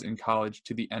 great jobs in college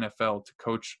to the NFL to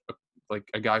coach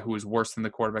a guy who was worse than the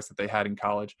quarterbacks that they had in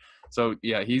college. So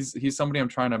yeah, he's somebody I'm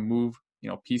trying to move,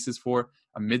 pieces for.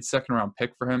 A mid-second round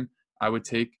pick for him. I would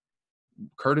take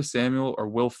Curtis Samuel or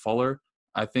Will Fuller.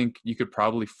 I think you could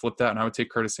probably flip that, and I would take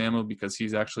Curtis Samuel because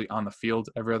he's actually on the field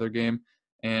every other game.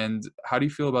 And how do you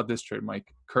feel about this trade,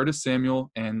 Mike? Curtis Samuel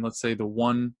and let's say the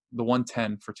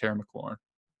 110 for Terry McLaurin.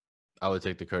 I would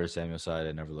take the Curtis Samuel side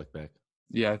and never look back.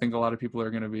 Yeah, I think a lot of people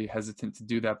are going to be hesitant to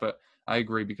do that, but I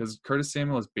agree because Curtis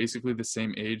Samuel is basically the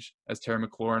same age as Terry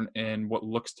McLaurin in what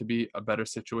looks to be a better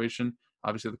situation.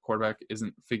 Obviously, the quarterback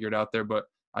isn't figured out there, but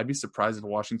I'd be surprised if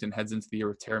Washington heads into the year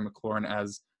with Terry McLaurin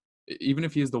even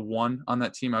if he is the one on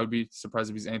that team, I would be surprised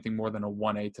if he's anything more than a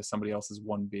 1A to somebody else's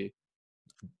 1B.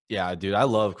 Yeah, dude, I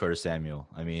love Curtis Samuel.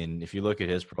 I mean, if you look at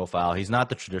his profile, he's not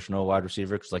the traditional wide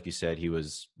receiver because, like you said, he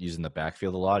was using the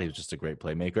backfield a lot. He was just a great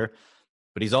playmaker.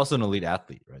 But he's also an elite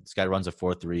athlete, right? This guy runs a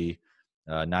 4.3,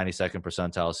 92nd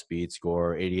percentile speed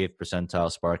score, 88th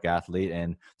percentile spark athlete.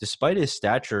 And despite his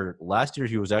stature, last year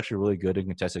he was actually really good in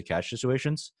contested catch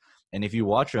situations. And if you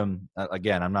watch him,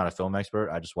 again, I'm not a film expert.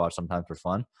 I just watch sometimes for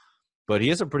fun. But he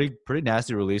has a pretty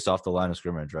nasty release off the line of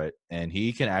scrimmage, right? And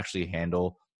he can actually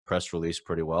handle press release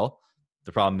pretty well.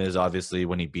 The problem is, obviously,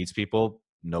 when he beats people,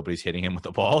 nobody's hitting him with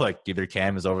the ball. Like either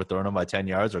Cam is overthrowing him by 10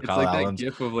 yards or it's Kyle like Allen's. That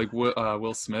gif of like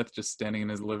Will Smith just standing in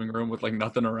his living room with like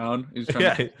nothing around. He's trying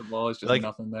to hit the ball. It's just like,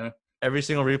 nothing there. Every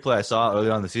single replay I saw early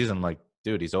on in the season, I'm like,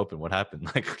 dude, he's open. What happened?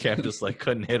 Like Cam just like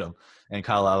couldn't hit him. And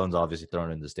Kyle Allen's obviously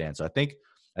thrown in the stand. So I think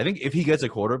if he gets a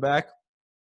quarterback,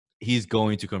 he's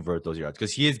going to convert those yards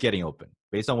because he is getting open.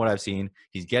 Based on what I've seen,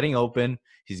 he's getting open.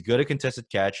 He's good at contested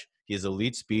catch. He has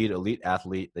elite speed, elite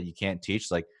athlete that you can't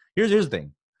teach. Like here's the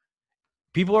thing.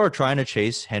 People are trying to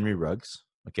chase Henry Ruggs,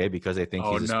 okay, because they think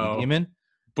he's a speed demon.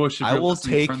 Bush, I will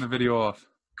take turn the video off.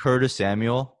 Curtis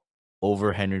Samuel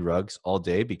over Henry Ruggs all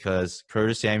day because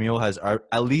Curtis Samuel has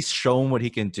at least shown what he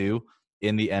can do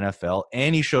in the NFL,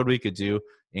 and he showed what he could do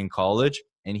in college.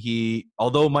 And he,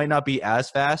 although might not be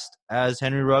as fast as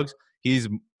Henry Ruggs, he's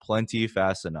plenty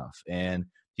fast enough, and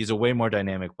he's a way more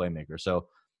dynamic playmaker. So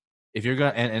if you're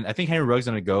gonna, and I think Henry Ruggs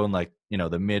gonna go in like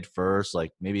the mid first,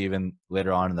 like maybe even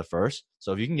later on in the first.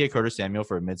 So if you can get Curtis Samuel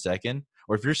for a mid second,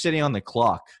 or if you're sitting on the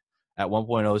clock at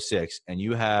 1.06 and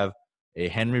you have a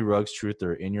Henry Ruggs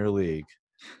truther in your league,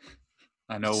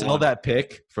 I know. Sell that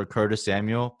pick for Curtis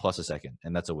Samuel plus a second,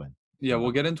 and that's a win. Yeah,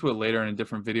 we'll get into it later in a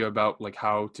different video about like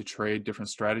how to trade different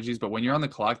strategies. But when you're on the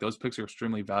clock, those picks are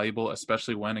extremely valuable,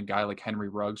 especially when a guy like Henry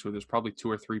Ruggs, who there's probably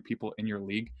 2 or 3 people in your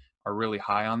league, are really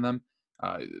high on them.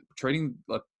 Trading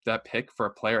that pick for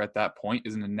a player at that point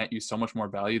is going to net you so much more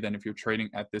value than if you're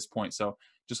trading at this point. So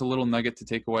just a little nugget to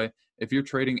take away. If you're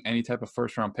trading any type of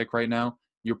first-round pick right now,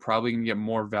 you're probably going to get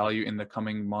more value in the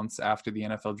coming months after the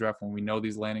NFL draft when we know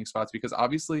these landing spots. Because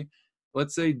obviously,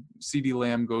 let's say CeeDee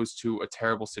Lamb goes to a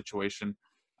terrible situation.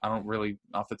 I don't really,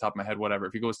 off the top of my head, whatever.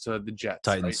 If he goes to the Jets.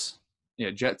 Titans. Right?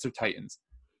 Yeah, Jets or Titans.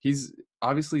 He's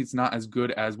obviously, it's not as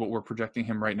good as what we're projecting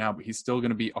him right now, but he's still going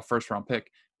to be a first-round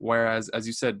pick. Whereas, as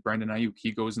you said, Brandon Ayuk,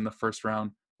 he goes in the first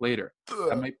round later.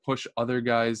 That might push other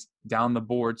guys down the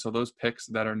board. So those picks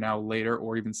that are now later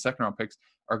or even second-round picks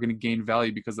are going to gain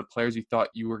value because the players you thought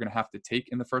you were going to have to take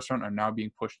in the first round are now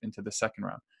being pushed into the second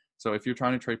round. So if you're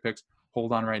trying to trade picks,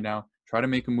 hold on right now. Try to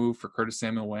make a move for Curtis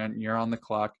Samuel when you're on the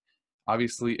clock.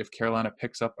 Obviously, if Carolina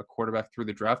picks up a quarterback through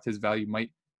the draft, his value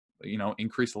might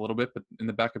increase a little bit, but in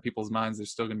the back of people's minds, there's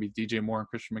still going to be DJ Moore and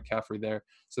Christian McCaffrey there.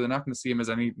 So they're not going to see him as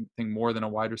anything more than a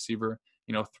wide receiver,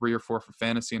 3 or 4 for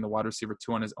fantasy and the wide receiver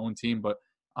 2 on his own team. But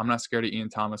I'm not scared of Ian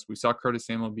Thomas. We saw Curtis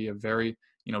Samuel be a very,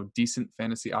 decent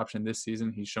fantasy option this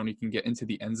season. He's shown he can get into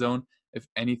the end zone if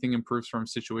anything improves for him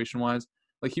situation-wise.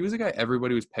 Like, he was a guy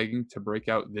everybody was pegging to break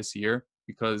out this year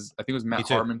because I think it was Matt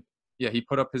Harmon. Yeah, he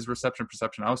put up his reception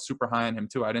perception. I was super high on him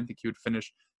too. I didn't think he would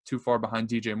finish too far behind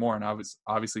DJ Moore, and I was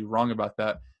obviously wrong about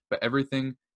that. But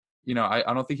everything, I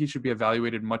don't think he should be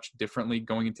evaluated much differently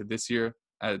going into this year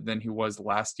than he was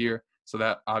last year. So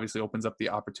that obviously opens up the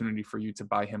opportunity for you to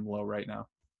buy him low right now.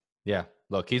 Yeah,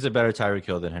 look, he's a better Tyreek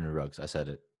Hill than Henry Ruggs. I said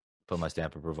it. Put my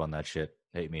stamp of approval on that shit.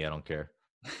 Hate me, I don't care.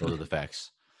 Those are the facts.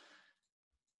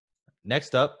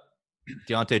 Next up,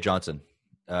 Deontay Johnson.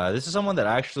 This is someone that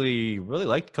I actually really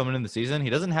liked coming in the season.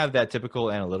 He doesn't have that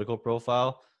typical analytical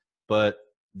profile, but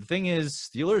the thing is,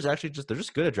 Steelers actually they're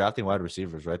just good at drafting wide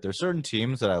receivers, right? There's certain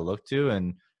teams that I look to,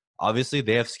 and obviously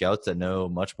they have scouts that know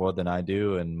much more than I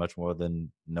do and much more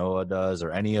than Noah does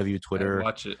or any of you Twitter.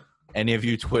 Watch it. Any of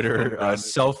you Twitter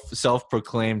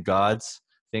self-proclaimed gods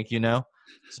think you know.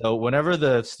 So whenever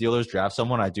the Steelers draft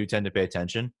someone, I do tend to pay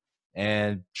attention.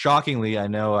 And shockingly, I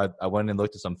know I went and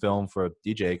looked at some film for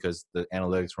DJ because the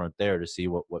analytics weren't there to see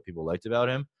what people liked about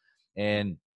him.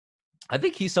 And I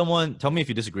think he's someone, tell me if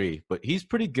you disagree, but he's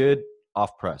pretty good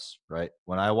off press, right?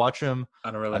 When I watch him.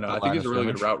 I don't really know. I think he's a really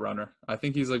good route runner. I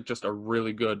think he's like just a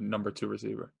really good number 2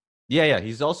 receiver. Yeah.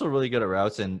 He's also really good at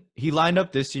routes. And he lined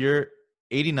up this year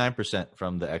 89%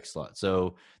 from the X slot.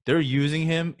 So they're using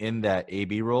him in that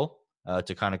AB role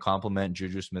to kind of complement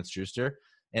Juju Smith-Schuster.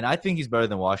 And I think he's better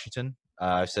than Washington.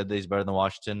 I've said that he's better than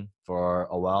Washington for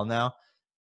a while now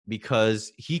because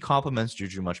he complements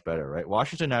Juju much better, right?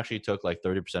 Washington actually took like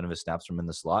 30% of his snaps from in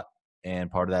the slot,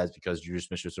 and part of that is because Juju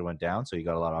Smith-Schuster went down, so he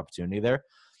got a lot of opportunity there.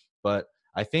 But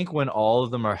I think when all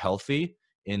of them are healthy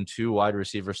in 2 wide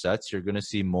receiver sets, you're going to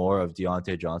see more of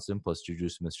Deontay Johnson plus Juju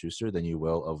Smith-Schuster than you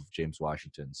will of James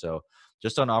Washington. So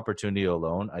just on opportunity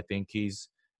alone, I think he's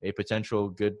a potential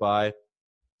good buy.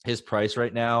 His price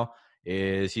right now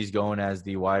is he's going as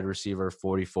the wide receiver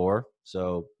 44.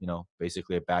 So,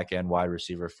 basically a back end wide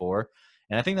receiver 4.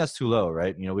 And I think that's too low,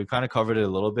 right? We've kind of covered it a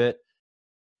little bit.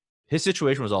 His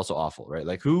situation was also awful, right?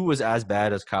 Like, who was as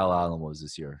bad as Kyle Allen was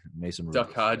this year? Mason Rudolph.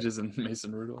 Duck Hodges and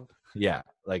Mason Rudolph. Yeah.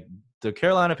 Like, the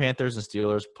Carolina Panthers and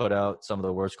Steelers put out some of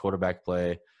the worst quarterback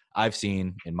play I've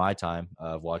seen in my time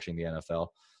of watching the NFL.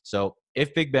 So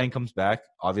if Big Ben comes back,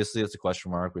 obviously it's a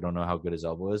question mark. We don't know how good his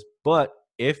elbow is. But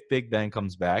if Big Ben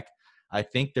comes back, I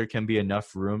think there can be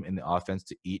enough room in the offense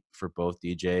to eat for both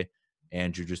DJ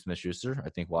and Juju Smith-Schuster. I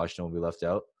think Washington will be left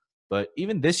out. But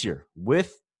even this year,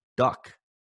 with Duck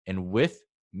and with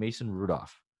Mason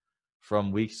Rudolph,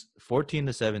 from weeks 14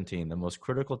 to 17, the most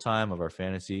critical time of our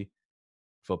fantasy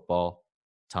football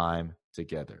time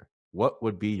together, what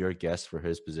would be your guess for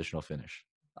his positional finish?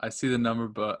 I see the number,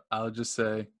 but I'll just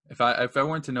say, if I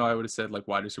weren't to know, I would have said like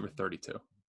wide receiver 32.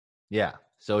 Yeah.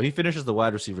 So he finishes the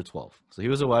wide receiver 12. So he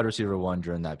was a wide receiver 1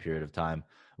 during that period of time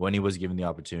when he was given the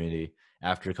opportunity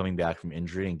after coming back from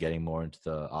injury and getting more into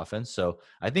the offense. So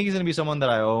I think he's going to be someone that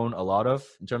I own a lot of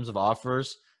in terms of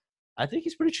offers. I think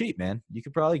he's pretty cheap, man. You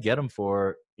could probably get him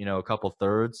for, a couple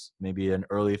thirds, maybe an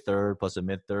early third plus a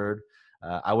mid third.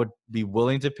 I would be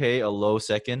willing to pay a low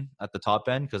second at the top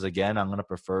end because, again, I'm going to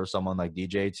prefer someone like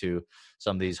DJ to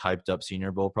some of these hyped up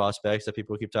Senior Bowl prospects that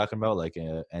people keep talking about, like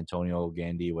Antonio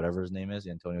Gandy, whatever his name is,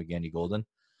 Antonio Gandy Golden.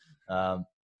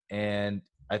 And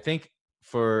I think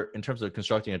in terms of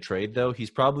constructing a trade, though,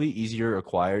 he's probably easier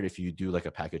acquired if you do like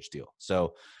a package deal.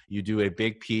 So you do a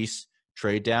big piece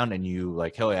trade down and you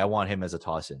like, hey, I want him as a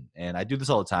toss in. And I do this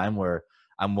all the time where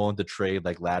I'm willing to trade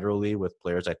like laterally with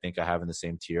players I think I have in the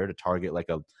same tier to target like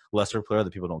a lesser player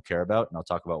that people don't care about. And I'll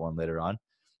talk about one later on.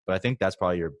 But I think that's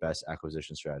probably your best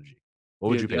acquisition strategy. What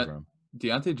would you pay for him?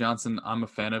 Deontay Johnson, I'm a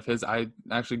fan of his. I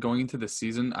actually, going into the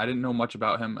season, I didn't know much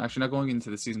about him. Actually, not going into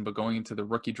the season, but going into the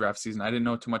rookie draft season, I didn't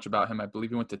know too much about him. I believe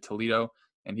he went to Toledo,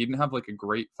 and he didn't have like a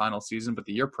great final season, but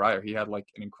the year prior, he had like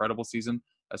an incredible season.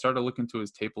 I started to look into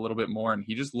his tape a little bit more, and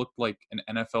he just looked like an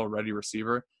NFL-ready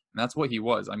receiver, and that's what he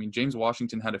was. I mean, James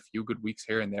Washington had a few good weeks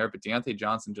here and there, but Deontay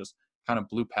Johnson just kind of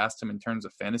blew past him in terms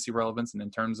of fantasy relevance and in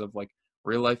terms of like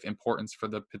real-life importance for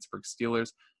the Pittsburgh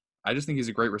Steelers. I just think he's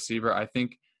a great receiver. I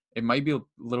think it might be a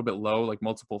little bit low, like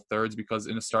multiple thirds, because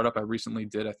in a startup I recently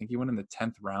did, I think he went in the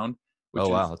 10th round. Which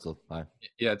wow, that's a high.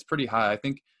 Yeah, it's pretty high. I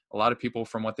think a lot of people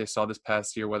from what they saw this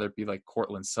past year, whether it be like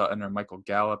Cortland Sutton or Michael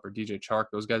Gallup or DJ Chark,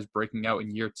 those guys breaking out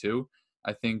in year 2,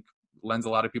 I think lends a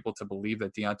lot of people to believe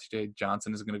that Deontay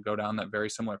Johnson is going to go down that very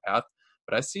similar path.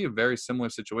 But I see a very similar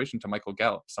situation to Michael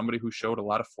Gallup, somebody who showed a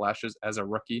lot of flashes as a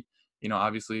rookie.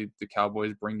 Obviously the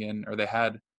Cowboys they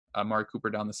had Amari Cooper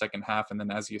down the second half, and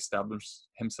then as he established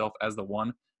himself as the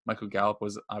one, Michael Gallup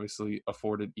was obviously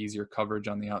afforded easier coverage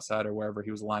on the outside or wherever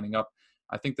he was lining up.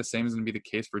 I think the same is going to be the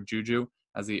case for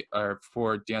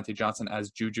for Deontay Johnson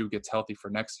as Juju gets healthy for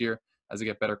next year. As he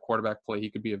get better quarterback play, he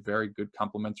could be a very good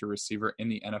complementary receiver in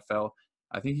the NFL.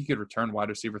 I think he could return wide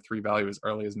receiver 3 value as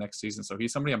early as next season. So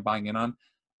he's somebody I'm buying in on.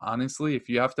 Honestly, if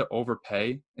you have to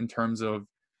overpay in terms of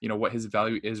what his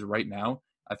value is right now,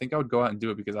 I think I would go out and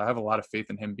do it because I have a lot of faith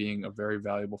in him being a very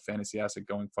valuable fantasy asset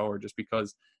going forward, just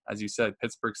because, as you said,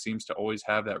 Pittsburgh seems to always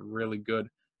have that really good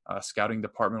scouting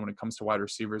department when it comes to wide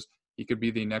receivers. He could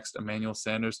be the next Emmanuel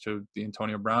Sanders to the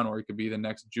Antonio Brown, or he could be the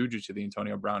next Juju to the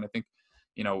Antonio Brown. I think,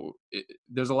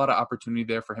 there's a lot of opportunity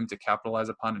there for him to capitalize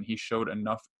upon, and he showed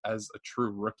enough as a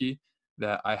true rookie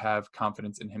that I have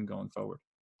confidence in him going forward.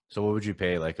 So what would you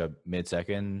pay, like a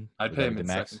mid-second? I'd pay a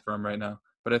mid-second for him right now.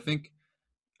 But I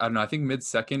don't know. I think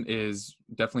mid-second is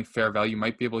definitely fair value. You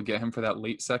might be able to get him for that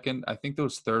late second. I think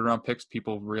those third-round picks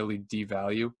people really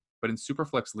devalue. But in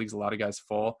Superflex leagues, a lot of guys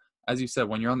fall. As you said,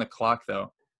 when you're on the clock,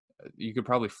 though, you could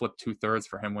probably flip 2/3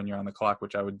 for him when you're on the clock,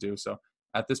 which I would do. So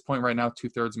at this point right now,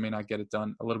 2/3 may not get it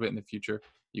done. A little bit in the future,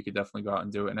 you could definitely go out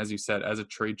and do it. And as you said, as a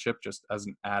trade chip, just as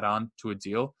an add-on to a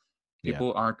deal,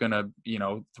 people aren't going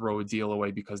to, throw a deal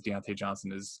away because Deontay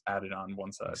Johnson is added on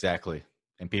one side. Exactly.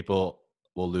 And people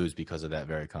will lose because of that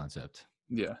very concept.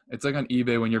 Yeah. It's like on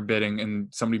eBay when you're bidding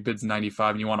and somebody bids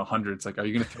 95 and you want 100. It's like, are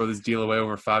you going to throw this deal away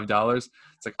over $5?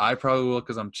 It's like, I probably will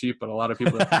because I'm cheap, but a lot of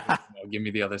people give me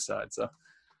the other side. So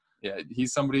yeah,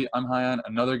 he's somebody I'm high on.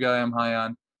 Another guy I'm high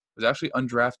on was actually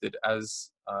undrafted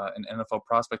as an NFL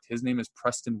prospect. His name is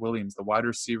Preston Williams, the wide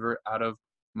receiver out of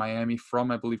Miami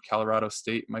from, I believe, Colorado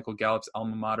State, Michael Gallup's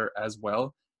alma mater as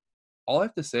well. All I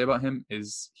have to say about him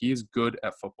is he is good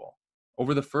at football.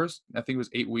 Over the first, I think it was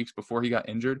 8 weeks before he got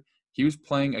injured, he was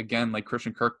playing again like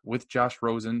Christian Kirk with Josh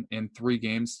Rosen in 3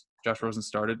 games. Josh Rosen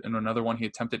started. In another one, he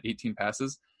attempted 18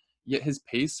 passes. Yet his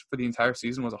pace for the entire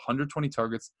season was 120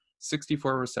 targets,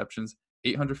 64 receptions,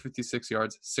 856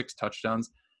 yards, 6 touchdowns.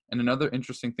 And another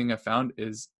interesting thing I found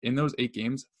is in those 8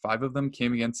 games, 5 of them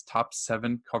came against top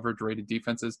 7 coverage rated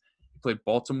defenses. He played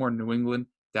Baltimore, New England,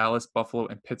 Dallas, Buffalo,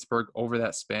 and Pittsburgh over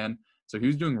that span. So he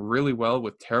was doing really well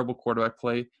with terrible quarterback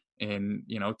play and,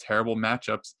 terrible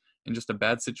matchups in just a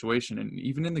bad situation. And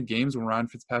even in the games when Ryan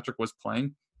Fitzpatrick was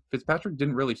playing, Fitzpatrick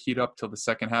didn't really heat up till the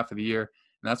second half of the year.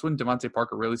 And that's when Devontae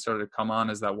Parker really started to come on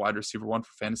as that wide receiver 1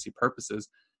 for fantasy purposes.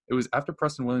 It was after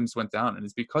Preston Williams went down. And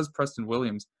it's because Preston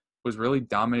Williams was really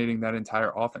dominating that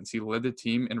entire offense. He led the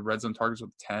team in red zone targets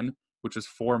with 10, which was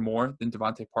 4 more than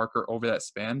Devontae Parker over that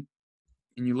span.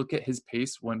 And you look at his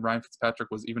pace when Ryan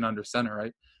Fitzpatrick was even under center,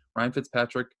 right? Ryan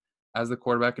Fitzpatrick, as the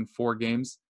quarterback in 4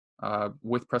 games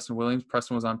with Preston Williams,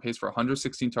 Preston was on pace for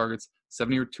 116 targets,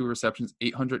 72 receptions,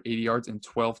 880 yards, and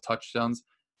 12 touchdowns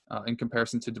in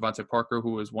comparison to Devontae Parker,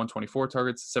 who was 124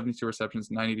 targets, 72 receptions,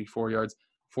 984 yards,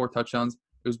 4 touchdowns.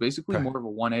 It was basically more of a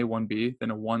 1A, 1B than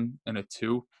a 1 and a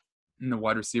 2 in the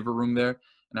wide receiver room there.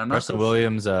 And I'm not so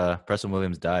sure. Preston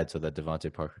Williams died so that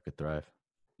Devontae Parker could thrive.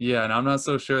 Yeah, and I'm not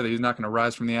so sure that he's not going to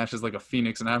rise from the ashes like a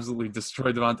phoenix and absolutely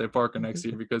destroy Devontae Parker next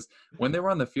year, because when they were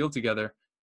on the field together,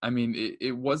 I mean,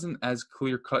 it wasn't as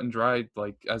clear cut and dry,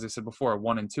 like, as I said before,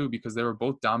 1 and 2, because they were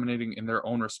both dominating in their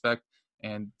own respect.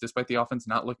 And despite the offense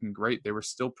not looking great, they were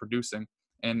still producing.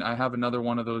 And I have another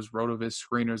one of those RotoViz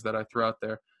screeners that I threw out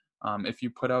there. If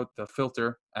you put out the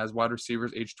filter as wide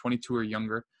receivers age 22 or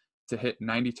younger to hit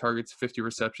 90 targets, 50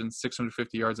 receptions,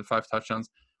 650 yards, and 5 touchdowns,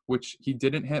 which he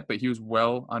didn't hit, but he was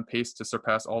well on pace to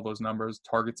surpass all those numbers.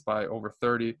 Targets by over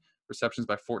 30, receptions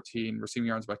by 14, receiving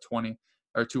yards by 20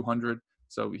 or 200.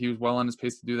 So he was well on his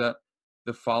pace to do that.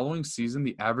 The following season,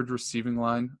 the average receiving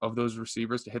line of those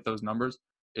receivers to hit those numbers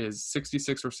is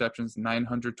 66 receptions,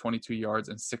 922 yards,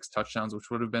 and 6 touchdowns, which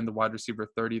would have been the wide receiver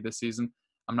 30 this season.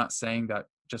 I'm not saying that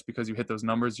just because you hit those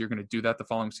numbers, you're going to do that the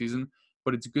following season,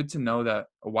 but it's good to know that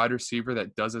a wide receiver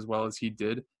that does as well as he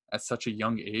did at such a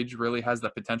young age really has the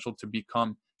potential to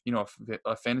become,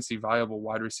 a fantasy viable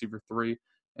wide receiver 3,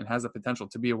 and has the potential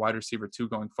to be a wide receiver 2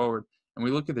 going forward. And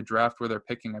we look at the draft where they're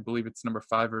picking, I believe it's number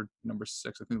 5 or number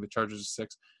 6. I think the Chargers are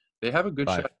 6. They have a good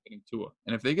shot 5. at getting Tua.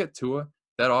 And if they get Tua,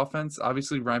 that offense,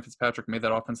 obviously Ryan Fitzpatrick made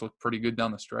that offense look pretty good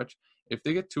down the stretch. If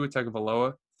they get Tua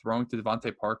Tagovailoa throwing to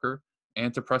Devontae Parker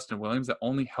and to Preston Williams, that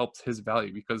only helps his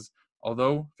value, because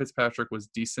although Fitzpatrick was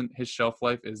decent, his shelf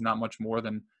life is not much more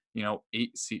than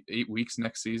 8 weeks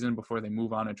next season before they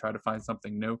move on and try to find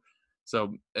something new.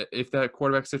 So if that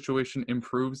quarterback situation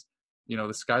improves,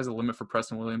 the sky's the limit for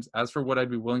Preston Williams. As for what I'd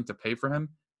be willing to pay for him,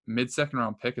 mid-second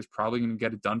round pick is probably going to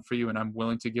get it done for you, and I'm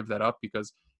willing to give that up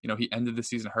because, he ended the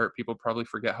season hurt. People probably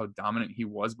forget how dominant he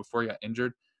was before he got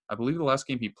injured. I believe the last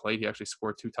game he played, he actually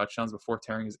scored 2 touchdowns before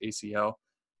tearing his ACL.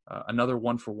 Another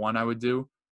 1-for-1 I would do.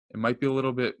 It might be a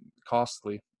little bit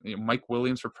costly. Mike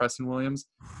Williams for Preston Williams.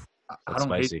 I don't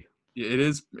spicy. It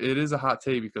is a hot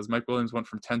take because Mike Williams went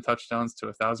from 10 touchdowns to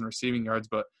 1,000 receiving yards,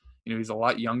 but he's a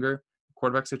lot younger.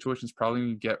 Quarterback situation is probably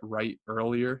going to get right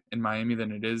earlier in Miami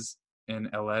than it is in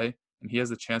LA, and he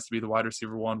has a chance to be the wide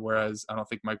receiver 1, whereas I don't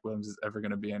think Mike Williams is ever going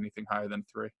to be anything higher than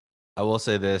 3. I will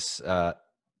say this.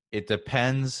 It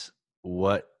depends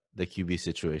what the QB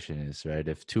situation is, right?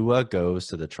 If Tua goes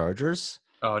to the Chargers,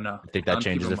 oh no, I think that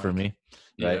changes it for me,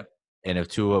 right? Yeah. And if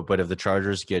the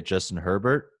Chargers get Justin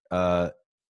Herbert,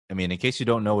 in case you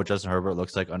don't know what Justin Herbert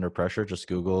looks like under pressure, just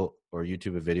Google or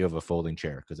YouTube a video of a folding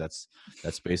chair, because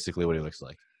that's basically what he looks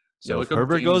like. So if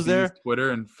Herbert goes there,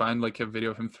 Twitter and find a video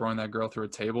of him throwing that girl through a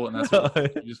table, and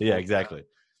that's yeah, exactly.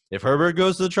 If Herbert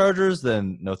goes to the Chargers,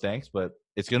 then no thanks. But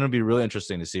it's going to be really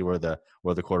interesting to see where the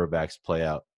quarterbacks play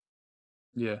out.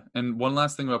 Yeah, and one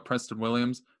last thing about Preston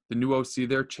Williams, the new OC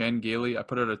there, Chan Gailey. I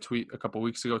put out a tweet a couple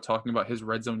weeks ago talking about his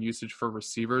red zone usage for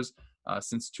receivers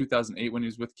since 2008 when he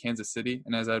was with Kansas City.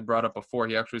 And as I had brought up before,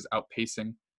 he actually was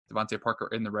outpacing Devontae Parker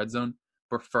in the red zone.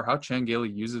 But for how Chan Gailey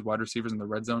uses wide receivers in the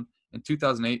red zone, in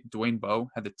 2008, Dwayne Bowe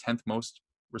had the 10th most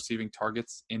receiving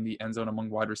targets in the end zone among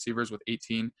wide receivers with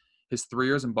 18. His 3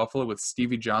 years in Buffalo with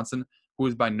Stevie Johnson, who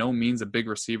was by no means a big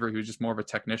receiver, he was just more of a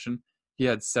technician. He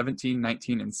had 17,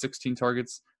 19, and 16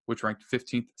 targets, which ranked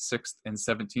 15th, 6th, and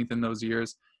 17th in those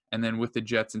years. And then with the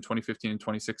Jets in 2015 and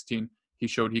 2016, he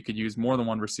showed he could use more than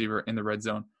one receiver in the red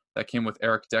zone. That came with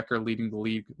Eric Decker leading the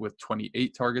league with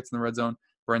 28 targets in the red zone,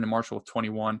 Brandon Marshall with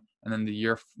 21, and then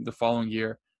the following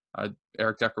year,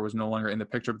 Eric Decker was no longer in the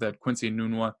picture, but they had Quincy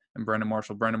Enunwa and Brandon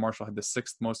Marshall. Brandon Marshall had the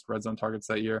 6th most red zone targets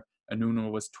that year. Enunwa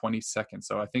was 22nd.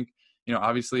 So I think,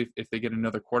 obviously if they get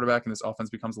another quarterback and this offense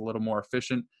becomes a little more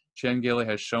efficient, Chan Gailey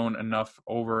has shown enough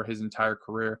over his entire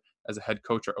career as a head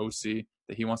coach or OC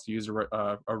that he wants to use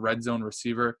a red zone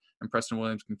receiver, and Preston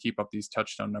Williams can keep up these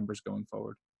touchdown numbers going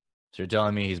forward. So you're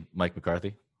telling me he's Mike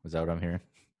McCarthy? Is that what I'm hearing?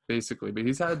 Basically, but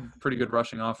he's had pretty good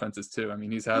rushing offenses too. I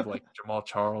mean, he's had Jamal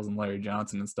Charles and Larry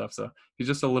Johnson and stuff. So he's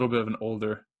just a little bit of an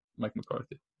older Mike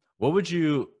McCarthy. What would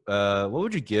you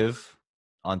give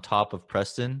on top of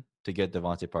Preston to get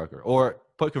Devontae Parker? Or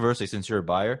put conversely, since you're a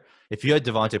buyer, if you had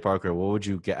Devontae Parker, what would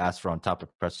you get asked for on top of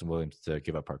Preston Williams to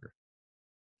give up Parker?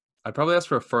 I'd probably ask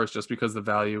for a first just because the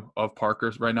value of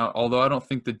Parker right now, although I don't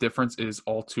think the difference is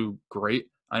all too great.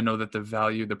 I know that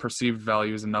the perceived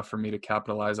value is enough for me to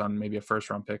capitalize on maybe a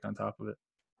first-round pick on top of it.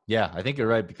 Yeah, I think you're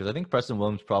right, because I think Preston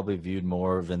Williams probably viewed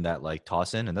more of in that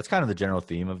toss-in, and that's kind of the general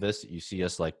theme of this. You see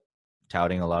us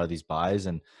touting a lot of these buys,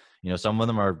 and some of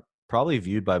them are probably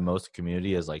viewed by most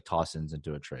community as toss-ins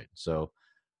into a trade. So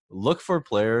look for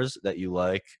players that you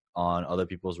like on other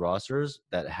people's rosters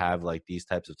that have these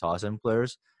types of toss-in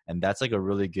players, and that's a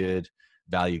really good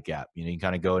value gap. You can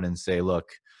kind of go in and say, look,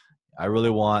 I really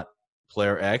want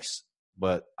player X,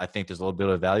 but I think there's a little bit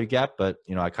of a value gap. But,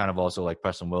 I kind of also like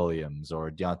Preston Williams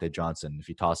or Deontay Johnson. If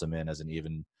you toss them in as an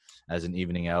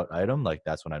evening out item, like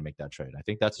that's when I make that trade. I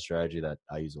think that's a strategy that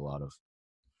I use a lot of.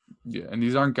 Yeah, and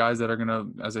these aren't guys that are gonna,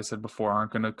 as I said before,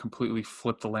 aren't gonna completely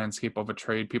flip the landscape of a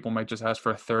trade. People might just ask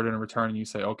for a third in return, and you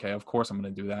say, okay, of course I'm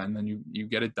gonna do that, and then you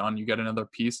get it done. You get another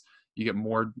piece. You get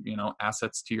more,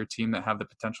 assets to your team that have the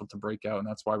potential to break out, and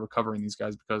that's why we're covering these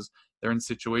guys, because they're in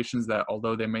situations that,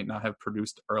 although they might not have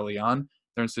produced early on,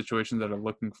 they're in situations that are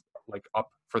looking like up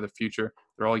for the future.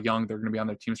 They're all young. They're going to be on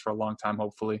their teams for a long time,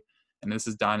 hopefully. And this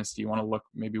is dynasty. You want to look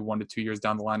maybe 1 to 2 years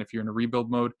down the line if you're in a rebuild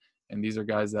mode. And these are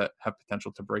guys that have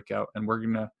potential to break out. And we're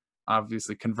going to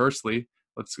obviously, conversely,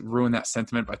 let's ruin that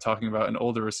sentiment by talking about an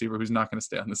older receiver who's not going to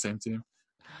stay on the same team.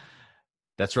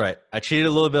 That's right. I cheated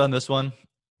a little bit on this one,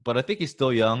 but I think he's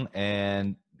still young,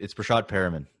 and it's Breshad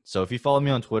Perriman. So if you follow me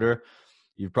on Twitter,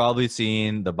 you've probably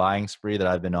seen the buying spree that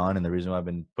I've been on, and the reason why I've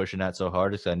been pushing that so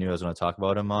hard is I knew I was going to talk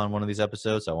about him on one of these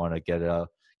episodes. So I wanted to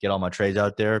get all my trades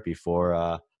out there before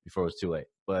it was too late.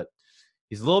 But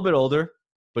he's a little bit older,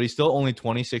 but he's still only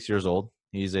 26 years old.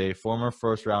 He's a former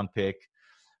first-round pick,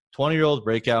 20-year-old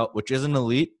breakout, which isn't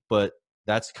elite, but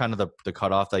that's kind of the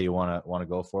cutoff that you want to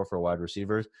go for wide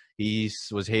receivers. He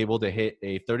was able to hit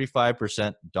a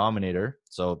 35% dominator,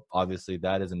 so obviously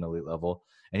that is an elite level,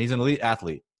 and he's an elite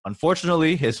athlete.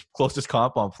 Unfortunately, his closest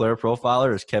comp on Player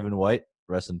Profiler is Kevin White.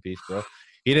 Rest in peace, bro.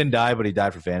 He didn't die, but he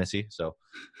died for fantasy. So,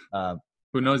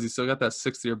 who knows? He still got that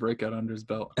 6-year breakout under his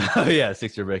belt. Yeah,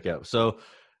 6-year breakout. So,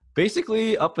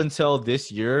 basically, up until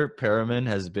this year, Perriman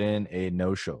has been a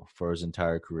no-show for his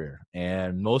entire career.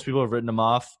 And most people have written him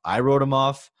off. I wrote him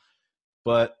off.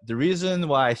 But the reason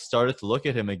why I started to look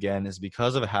at him again is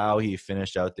because of how he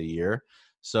finished out the year.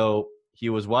 So he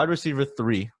was wide receiver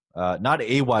 3, not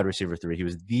a wide receiver 3. He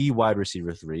was the wide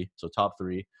receiver 3, so top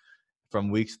 3, from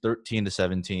weeks 13 to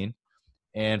 17.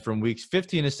 And from weeks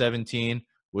 15 to 17,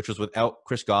 which was without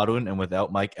Chris Godwin and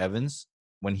without Mike Evans,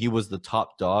 when he was the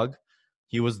top dog,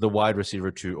 he was the wide receiver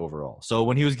 2 overall. So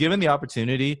when he was given the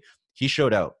opportunity, he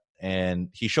showed out. And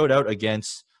he showed out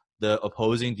against the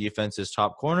opposing defense's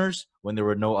top corners when there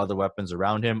were no other weapons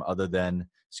around him other than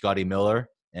Scotty Miller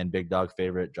and big dog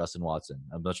favorite Justin Watson.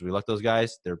 I'm not sure we like those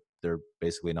guys. They're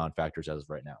basically non-factors as of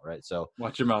right now, right? So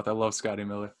watch your mouth. I love Scotty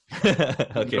Miller.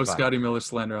 Okay, no Scotty Miller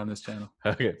slander on this channel.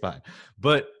 Okay, fine.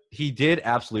 But he did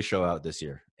absolutely show out this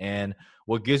year. And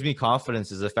what gives me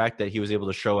confidence is the fact that he was able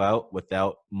to show out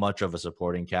without much of a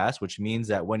supporting cast, which means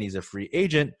that when he's a free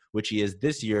agent, which he is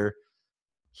this year,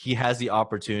 he has the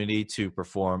opportunity to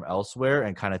perform elsewhere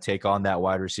and kind of take on that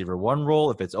wide receiver 1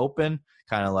 role if it's open,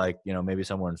 kind of like, maybe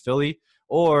somewhere in Philly,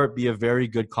 or be a very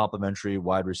good complementary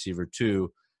wide receiver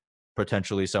 2,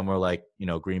 potentially somewhere like,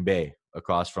 Green Bay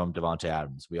across from Devontae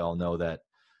Adams. We all know that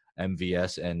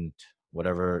MVS and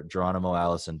whatever Geronimo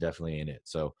Allison definitely in it.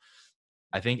 So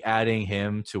I think adding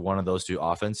him to one of those 2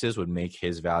 offenses would make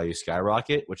his value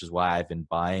skyrocket, which is why I've been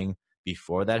buying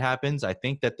before that happens. I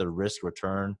think that the risk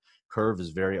return curve is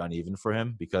very uneven for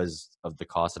him because of the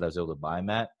cost that I was able to buy him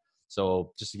at.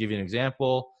 So just to give you an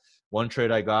example, one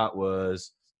trade I got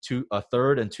was a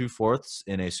third and 2/4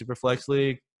 in a Superflex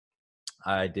league.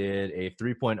 I did a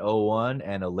 3.01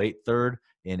 and a late third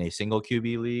in a single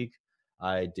QB league.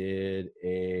 I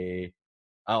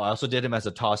also did him as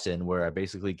a toss-in where I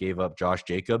basically gave up Josh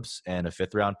Jacobs and a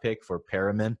 5th-round pick for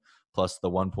Perriman plus the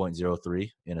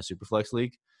 1.03 in a Superflex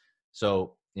league.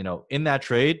 So, in that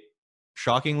trade,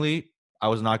 shockingly, I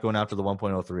was not going after the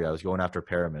 1.03. I was going after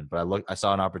Perriman, but I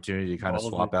saw an opportunity to kind of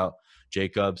swap out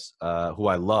Jacobs, who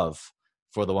I love,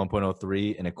 for the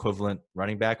 1.03, an equivalent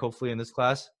running back, hopefully in this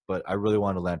class. But I really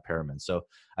wanted to land Perriman. So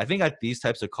I think at these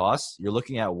types of costs, you're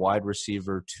looking at wide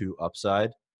receiver 2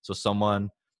 upside. So someone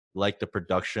like the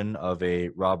production of a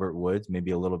Robert Woods,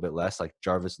 maybe a little bit less, like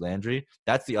Jarvis Landry.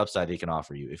 That's the upside he can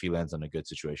offer you if he lands on a good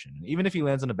situation. And even if he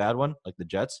lands on a bad one, like the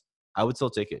Jets, I would still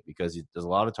take it because there's a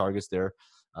lot of targets there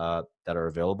that are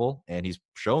available, and he's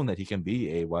shown that he can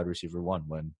be a wide receiver 1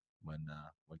 when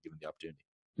given the opportunity.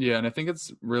 Yeah, and I think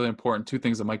it's really important. 2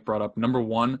 things that Mike brought up. Number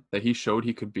 1, that he showed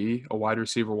he could be a wide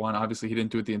receiver 1. Obviously, he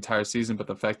didn't do it the entire season, but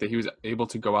the fact that he was able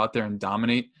to go out there and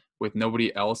dominate with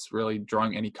nobody else really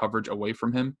drawing any coverage away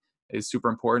from him is super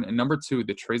important. And number 2,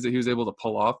 the trades that he was able to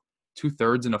pull off,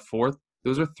 2/3 and a 4th,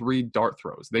 those are 3 dart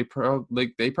throws. They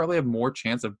probably have more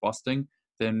chance of busting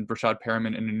than Breshad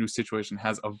Perriman in a new situation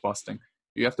has of busting.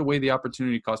 You have to weigh the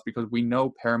opportunity cost because we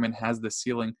know Perriman has the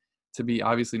ceiling to be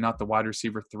obviously not the wide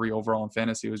receiver 3 overall in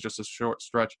fantasy. It was just a short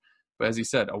stretch. But as he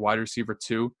said, a wide receiver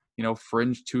 2,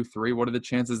 fringe 2-3. What are the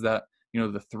chances that,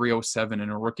 the 307 in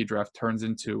a rookie draft turns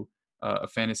into a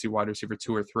fantasy wide receiver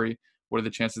 2 or 3? What are the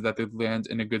chances that they land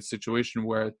in a good situation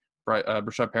where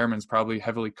Brashad Perriman is probably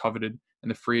heavily coveted in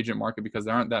the free agent market because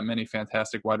there aren't that many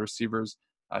fantastic wide receivers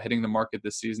hitting the market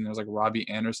this season. There's like Robbie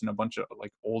Anderson, a bunch of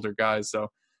like older guys. So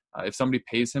if somebody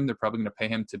pays him, they're probably going to pay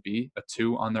him to be a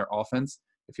 2 on their offense.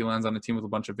 If he lands on a team with a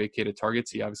bunch of vacated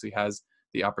targets, he obviously has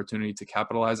the opportunity to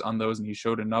capitalize on those, and he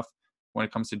showed enough when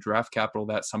it comes to draft capital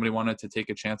that somebody wanted to take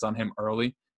a chance on him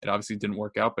early. It obviously didn't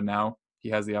work out, but now he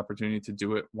has the opportunity to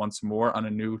do it once more on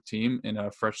a new team in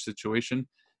a fresh situation.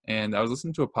 And I was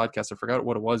listening to a podcast, I forgot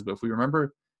what it was, but if we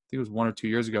remember, I think it was 1 or 2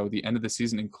 years ago, the end of the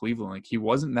season in Cleveland, like he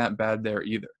wasn't that bad there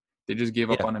either. They just gave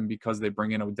up on him because they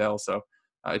bring in Odell. So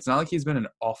it's not like he's been an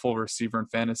awful receiver in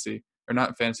fantasy, or not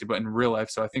in fantasy, but in real life.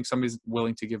 So I think somebody's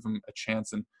willing to give him a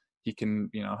chance, and he can,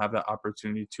 have that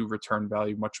opportunity to return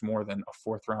value much more than a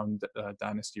 4th-round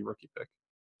dynasty rookie pick.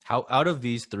 How out of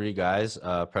these 3 guys,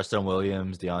 Preston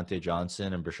Williams, Deontay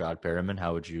Johnson, and Brashad Perriman,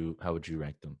 how would you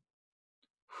rank them?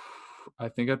 I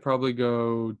think I'd probably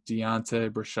go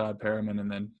Deontay, Brashad Perriman,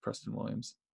 and then Preston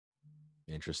Williams.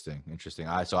 Interesting.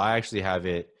 So I actually have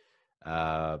it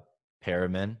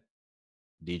Perriman,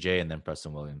 DJ, and then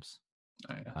Preston Williams.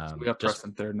 Oh, yeah. So we got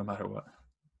Preston 3rd no matter what.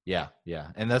 Yeah.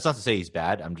 And that's not to say he's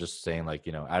bad. I'm just saying, like,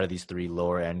 out of these 3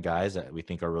 lower end guys that we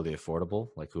think are really affordable,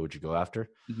 like, who would you go after?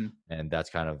 Mm-hmm. And that's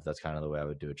kind of the way I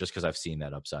would do it, just because I've seen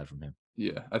that upside from him.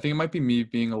 Yeah, I think it might be me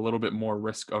being a little bit more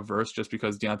risk averse, just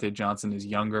because Deontay Johnson is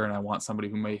younger and I want somebody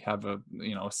who may have a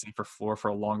safer floor for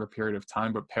a longer period of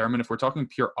time. But Perriman, if we're talking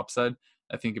pure upside,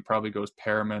 I think it probably goes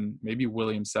Perriman, maybe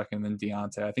Williams 2nd, then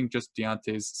Deontay. I think just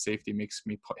Deontay's safety makes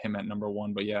me put him at number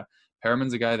 1. But yeah,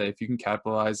 Perriman's a guy that if you can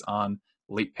capitalize on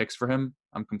late picks for him,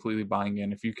 I'm completely buying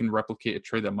in. If you can replicate a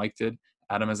trade that Mike did,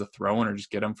 add him as a throw-in or just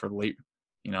get him for late,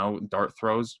 dart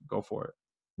throws, go for it.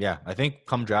 Yeah, I think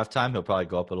come draft time, he'll probably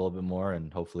go up a little bit more.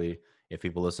 And hopefully, if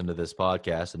people listen to this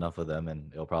podcast, enough of them,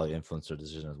 and it'll probably influence their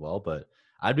decision as well. But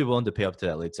I'd be willing to pay up to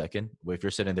that late 2nd. If you're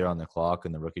sitting there on the clock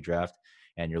in the rookie draft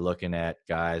and you're looking at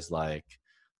guys like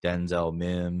Denzel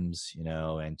Mims,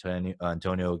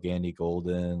 Antonio Gandy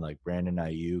Golden, like Brandon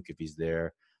Ayuk, if he's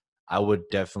there, I would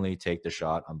definitely take the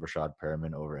shot on Brashad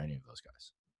Perriman over any of those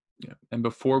guys. Yeah. And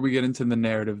before we get into the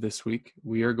narrative this week,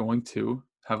 we are going to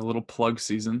have a little plug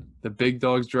season. The Big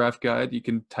Dogs Draft Guide, you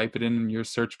can type it in your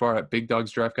search bar at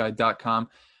bigdogsdraftguide.com.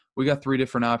 We got 3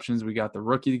 different options. We got the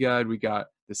rookie guide, we got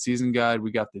the season guide,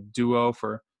 we got the duo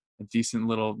for a decent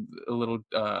little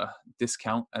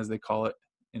discount, as they call it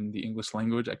in the English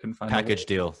language. I couldn't find package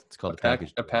deal. It's called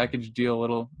a package deal,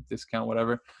 little discount,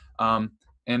 whatever.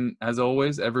 And as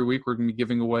always, every week we're going to be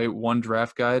giving away 1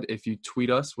 draft guide. If you tweet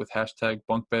us with hashtag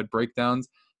bunkbedbreakdowns,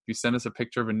 if you send us a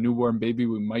picture of a newborn baby,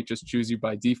 we might just choose you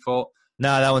by default.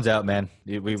 No, that one's out, man.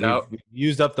 We've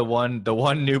used up the one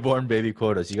newborn baby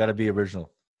quota. So you got to be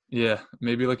original. Yeah,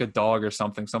 maybe like a dog or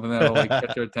something that'll like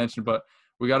catch your attention. But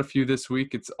we got a few this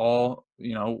week. It's all,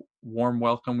 warm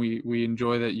welcome. We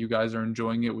enjoy that you guys are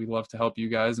enjoying it. We love to help you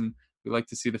guys, and we like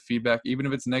to see the feedback, even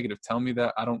if it's negative. Tell me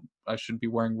that I shouldn't be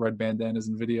wearing red bandanas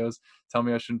in videos. Tell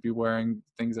me I shouldn't be wearing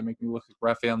things that make me look like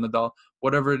Rafael Nadal.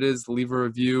 Whatever it is, leave a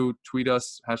review, tweet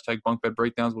us, hashtag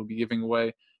bunkbedbreakdowns. We'll be giving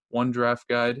away 1 draft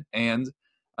guide. And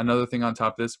another thing on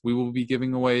top of this, we will be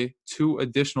giving away 2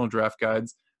 additional draft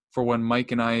guides for when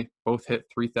Mike and I both hit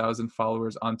 3,000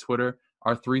 followers on Twitter.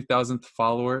 Our 3,000th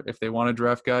follower, if they want a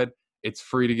draft guide, it's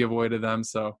free to give away to them.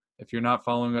 So if you're not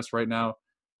following us right now,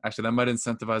 actually, that might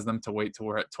incentivize them to wait till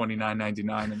we're at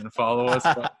 $29.99 and then follow us.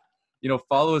 But,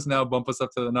 follow us now, bump us up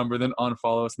to the number, then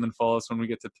unfollow us, and then follow us when we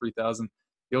get to 3,000.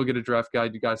 You'll get a draft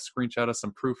guide. You guys screenshot us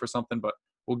some proof or something, but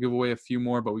we'll give away a few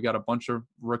more. But we got a bunch of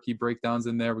rookie breakdowns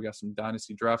in there. We got some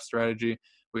dynasty draft strategy.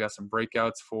 We got some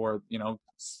breakouts for,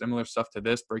 similar stuff to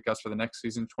this, breakouts for the next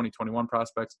season, 2021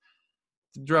 prospects.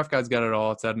 The draft guide's got it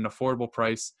all. It's at an affordable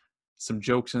price. Some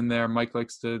jokes in there. Mike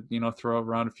likes to, throw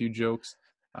around a few jokes.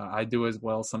 I do as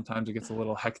well. Sometimes it gets a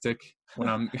little hectic when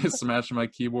I'm smashing my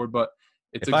keyboard, but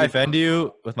if I offend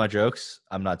you with my jokes,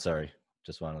 I'm not sorry.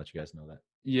 Just want to let you guys know that.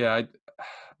 Yeah.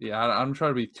 I don't try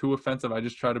to be too offensive. I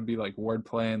just try to be like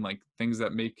wordplay and like things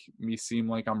that make me seem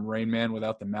like I'm Rain Man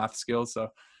without the math skills. So,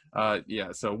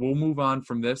 so we'll move on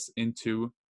from this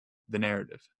into the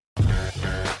narrative.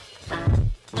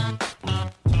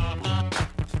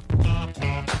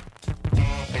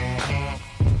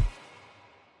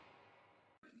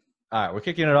 All right, we're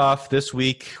kicking it off this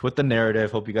week with the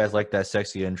narrative. Hope you guys like that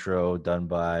sexy intro done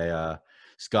by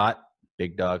Scott,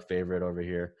 big dog favorite over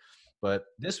here. But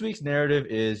this week's narrative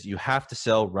is you have to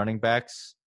sell running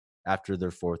backs after their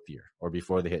 4th year or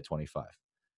before they hit 25.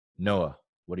 Noah,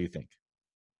 what do you think?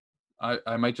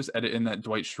 I might just edit in that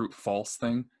Dwight Schrute false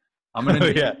thing. I'm going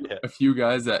to name a few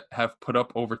guys that have put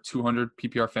up over 200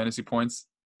 PPR fantasy points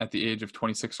at the age of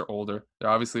 26 or older. They're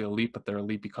obviously elite, but they're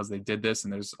elite because they did this.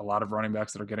 And there's a lot of running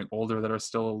backs that are getting older that are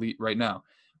still elite right now.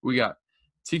 We got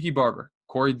Tiki Barber,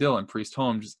 Corey Dillon, Priest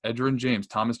Holmes, Edgerrin James,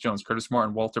 Thomas Jones, Curtis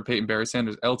Martin, Walter Payton, Barry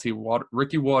Sanders,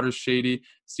 Ricky Waters, Shady,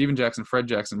 Steven Jackson, Fred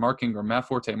Jackson, Mark Ingram, Matt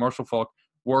Forte, Marshall Falk,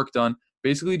 Warwick Dunn.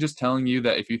 Basically just telling you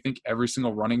that if you think every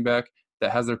single running back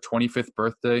that has their 25th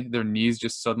birthday, their knees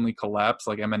just suddenly collapse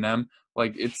like Eminem,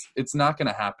 like it's not going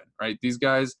to happen, right? These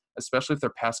guys, especially if they're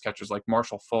pass catchers like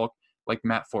Marshall Falk, like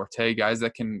Matt Forte, guys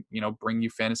that can, bring you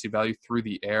fantasy value through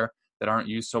the air that aren't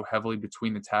used so heavily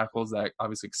between the tackles, that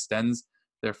obviously extends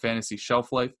their fantasy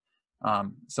shelf life.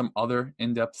 Some other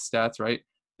in-depth stats, right?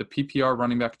 The PPR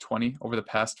running back 20 over the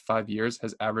past 5 years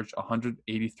has averaged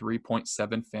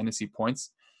 183.7 fantasy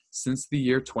points. Since the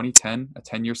year 2010, a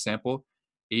 10-year sample,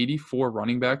 84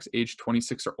 running backs aged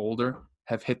 26 or older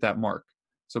have hit that mark.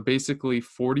 So basically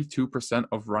 42%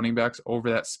 of running backs over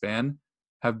that span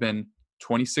have been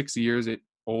 26 years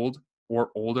old or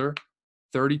older.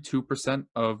 32%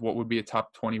 of what would be a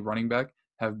top 20 running back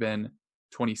have been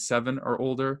 27 or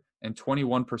older, and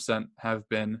 21% have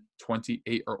been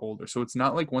 28 or older. So it's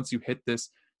not like once you hit this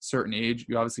certain age,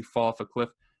 you obviously fall off a cliff.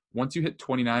 Once you hit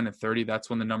 29 and 30, that's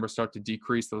when the numbers start to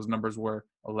decrease. Those numbers were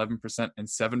 11% and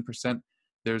 7%.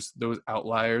 There's those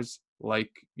outliers,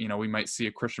 like, we might see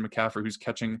a Christian McCaffrey who's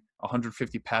catching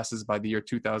 150 passes by the year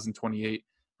 2028,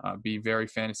 be very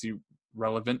fantasy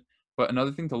relevant. But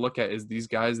another thing to look at is these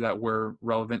guys that were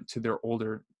relevant to their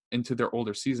older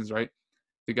seasons, right?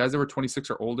 The guys that were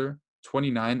 26 or older,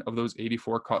 29 of those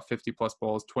 84 caught 50 plus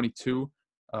balls. 22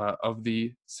 of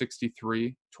the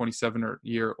 63, 27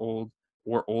 year old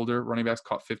or older running backs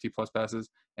caught 50 plus passes,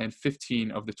 and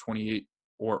 15 of the 28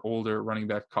 or older running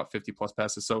back caught 50 plus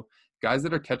passes. So guys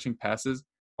that are catching passes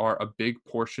are a big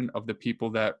portion of the people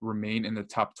that remain in the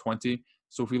top 20.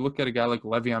 So if we look at a guy like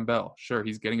Le'Veon Bell, sure,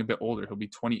 he's getting a bit older. He'll be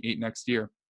 28 next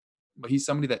year. But he's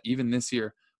somebody that even this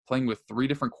year, playing with 3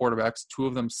 different quarterbacks, 2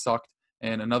 of them sucked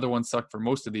and another one sucked for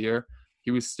most of the year, he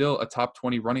was still a top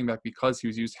 20 running back because he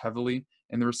was used heavily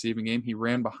in the receiving game. He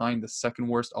ran behind the second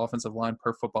worst offensive line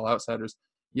per Football Outsiders,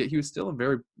 yet he was still a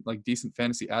very decent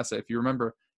fantasy asset. If you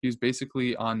remember, he was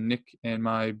basically on Nick and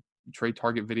my trade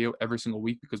target video every single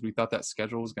week because we thought that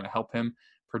schedule was going to help him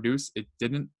produce. It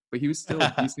didn't, but he was still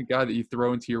a decent guy that you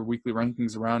throw into your weekly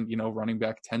rankings around, running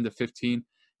back 10 to 15.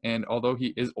 And although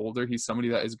he is older, he's somebody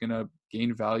that is going to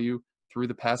gain value through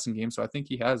the passing game. So I think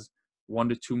he has 1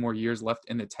 to 2 more years left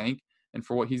in the tank. And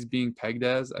for what he's being pegged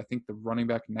as, I think the running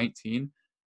back 19,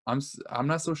 I'm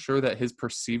not so sure that his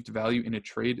perceived value in a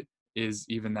trade is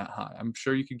even that high. I'm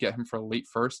sure you could get him for a late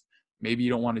first. Maybe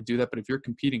you don't want to do that, but if you're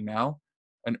competing now,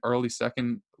 an early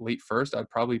second, late first,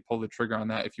 I'd probably pull the trigger on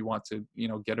that if you want to,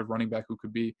 get a running back who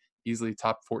could be easily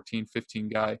top 14, 15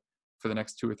 guy for the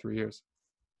next 2 or 3 years.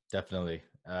 Definitely.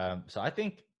 So I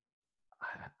think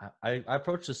I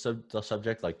approach the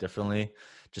subject differently,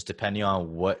 just depending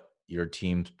on what your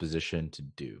team's positioned to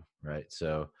do, right?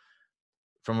 So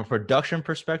from a production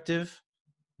perspective,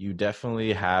 you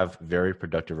definitely have very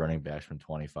productive running backs from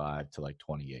 25 to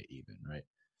 28 even, right?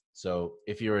 So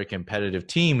if you're a competitive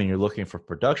team and you're looking for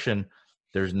production,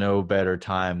 there's no better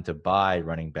time to buy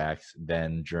running backs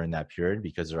than during that period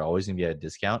because they're always going to be at a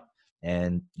discount,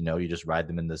 and you just ride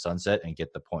them in the sunset and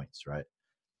get the points, right?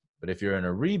 But if you're in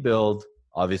a rebuild,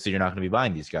 obviously you're not going to be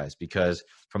buying these guys because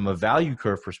from a value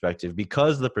curve perspective,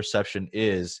 because the perception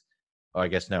is, or I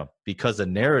guess no, because the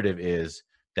narrative is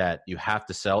that you have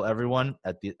to sell everyone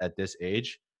at this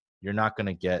age, you're not going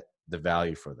to get the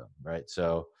value for them, right?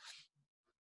 So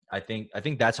I think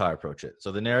that's how I approach it.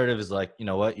 So the narrative is what,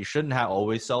 you shouldn't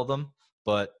always sell them,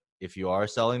 but if you are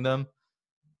selling them,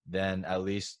 then at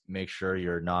least make sure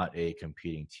you're not a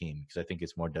competing team, because I think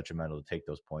it's more detrimental to take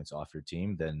those points off your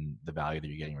team than the value that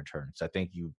you're getting in return. So I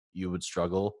think you would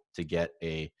struggle to get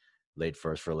a late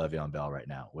first for Le'Veon Bell right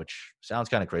now, which sounds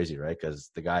kind of crazy, right?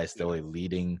 Because the guy is still a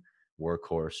leading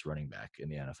workhorse running back in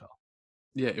the NFL.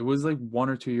 Yeah, it was 1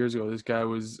 or 2 years ago. This guy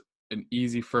was an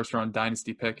easy first-round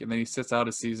dynasty pick, and then he sits out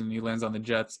a season and he lands on the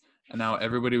Jets, and now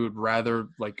everybody would rather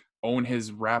own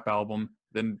his rap album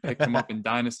than pick him up in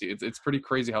dynasty. It's pretty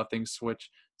crazy how things switch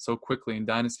so quickly in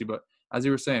dynasty. But as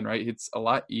you were saying, right, it's a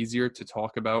lot easier to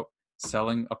talk about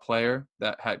selling a player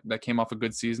that came off a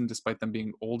good season despite them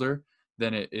being older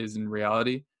than it is in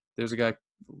reality. There's a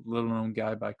little-known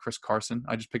guy by Chris Carson.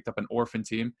 I just picked up an orphan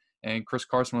team, and Chris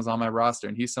Carson was on my roster,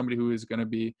 and he's somebody who is going to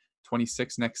be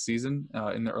 26 next season,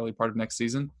 in the early part of next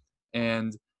season.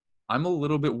 And I'm a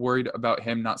little bit worried about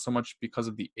him, not so much because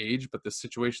of the age, but the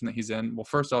situation that he's in. Well,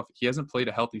 first off, he hasn't played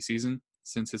a healthy season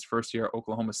since his first year at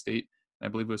Oklahoma State, and I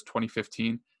believe it was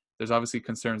 2015. there's obviously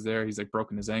concerns there. He's like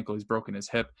broken his ankle, he's broken his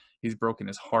hip, he's broken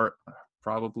his heart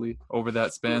probably over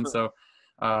that span. So,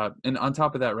 and on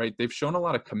top of that, right, they've shown a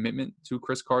lot of commitment to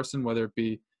Chris Carson, whether it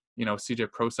be,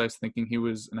 CJ Prosise thinking he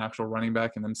was an actual running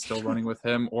back and then still running with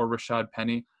him, or Rashad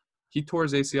Penny. He tore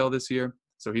his ACL this year,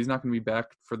 so he's not going to be back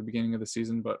for the beginning of the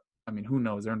season. But I mean, who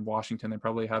knows? They're in Washington. They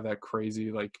probably have that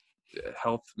crazy like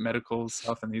health medical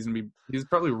stuff, and he's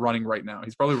probably running right now.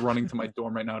 He's probably running to my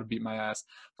dorm right now to beat my ass.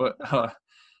 But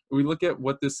we look at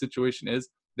what this situation is.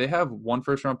 They have 1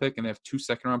 first-round pick and they have 2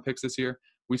 second-round picks this year.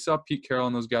 We saw Pete Carroll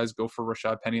and those guys go for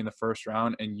Rashad Penny in the first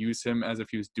round and use him as if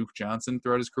he was Duke Johnson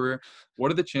throughout his career. What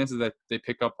are the chances that they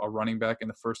pick up a running back in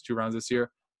the first 2 rounds this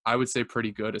year? I would say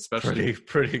pretty good, especially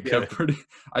pretty good. Yeah,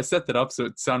 I set that up so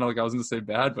it sounded like I was going to say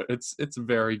bad, but it's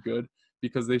very good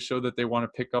because they show that they want to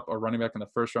pick up a running back in the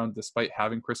first round despite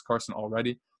having Chris Carson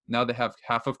already. Now they have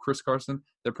half of Chris Carson.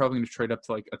 They're probably going to trade up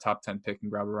to like a top 10 pick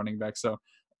and grab a running back. So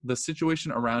the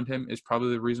situation around him is probably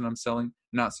the reason I'm selling,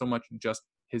 not so much just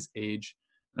his age.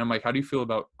 And I'm like, how do you feel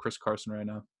about Chris Carson right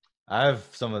now? I have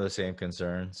some of the same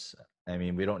concerns. I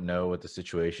mean, we don't know what the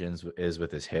situation is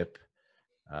with his hip.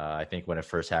 I think when it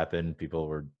first happened, people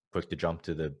were quick to jump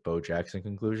to the Bo Jackson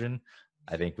conclusion.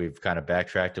 I think we've kind of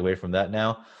backtracked away from that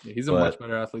now. Yeah, he's a much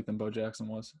better athlete than Bo Jackson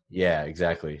was. Yeah,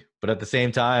 exactly. But at the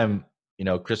same time,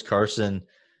 Chris Carson,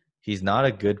 he's not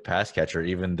a good pass catcher,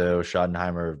 even though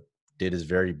Schottenheimer did his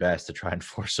very best to try and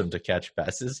force him to catch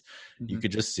passes. You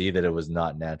could just see that it was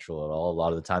not natural at all. A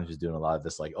lot of the times he's doing a lot of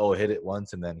this like, hit it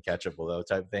once and then catch it below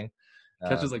type thing.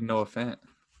 Catches like Noah Fant.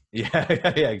 Yeah,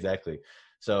 exactly.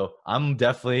 So I'm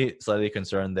definitely slightly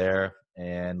concerned there.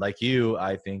 And like you,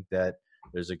 I think that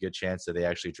there's a good chance that they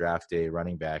actually draft a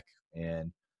running back.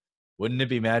 And wouldn't it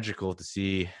be magical to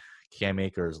see Cam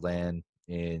Akers land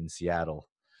in Seattle?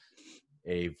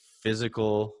 A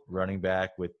physical running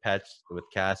back with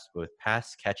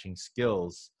pass catching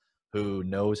skills who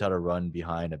knows how to run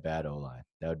behind a bad O-line.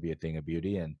 That would be a thing of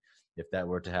beauty. And if that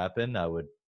were to happen, I would,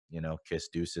 kiss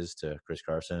deuces to Chris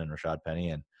Carson and Rashad Penny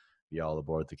and be all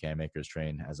aboard the Cam Akers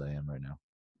train as I am right now.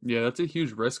 Yeah, that's a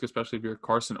huge risk, especially if you're a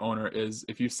Carson owner, is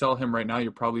if you sell him right now,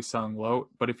 you're probably selling low.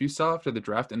 But if you sell after the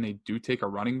draft and they do take a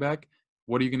running back,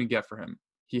 what are you going to get for him?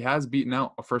 He has beaten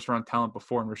out a first-round talent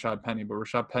before in Rashad Penny, but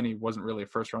Rashad Penny wasn't really a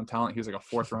first-round talent. He was like a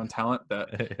fourth-round talent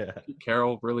that Pete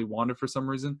Carroll really wanted for some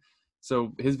reason.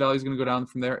 So his value is going to go down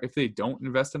from there. If they don't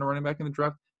invest in a running back in the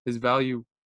draft, his value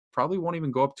probably won't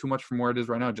even go up too much from where it is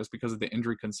right now just because of the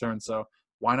injury concern. So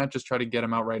why not just try to get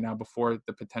him out right now before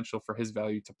the potential for his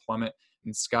value to plummet?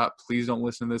 And Scott, please don't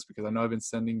listen to this because I know I've been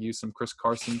sending you some Chris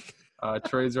Carson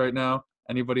trades right now.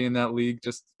 Anybody in that league,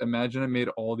 just imagine I made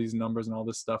all these numbers and all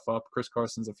this stuff up. Chris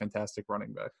Carson's a fantastic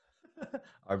running back.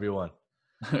 RB1.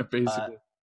 Basically.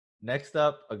 Next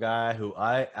up, a guy who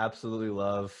I absolutely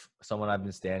love, someone I've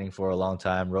been standing for a long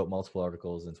time, wrote multiple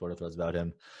articles and Twitter threads about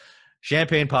him.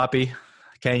 Champagne Poppy,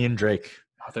 Kenyon Drake.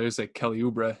 I thought you would say Kelly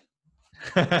Oubre.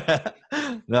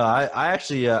 No, I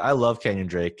actually I love Kenyon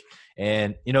Drake.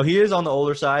 And, he is on the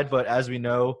older side, but as we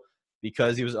know,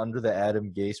 because he was under the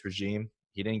Adam Gase regime,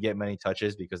 he didn't get many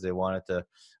touches because they wanted to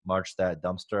march that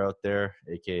dumpster out there,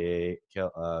 a.k.a.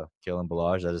 Kalen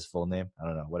Ballage. That's his full name. I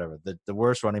don't know, whatever. The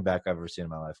worst running back I've ever seen in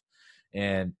my life.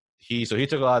 And he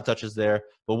took a lot of touches there.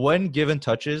 But when given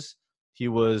touches, he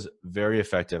was very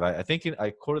effective. I think I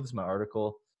quoted this in my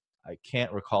article. I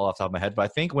can't recall off the top of my head, but I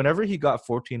think whenever he got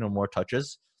 14 or more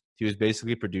touches, he was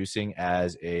basically producing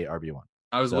as a RB1.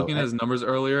 I was looking at his numbers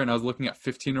earlier, and I was looking at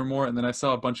 15 or more, and then I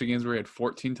saw a bunch of games where he had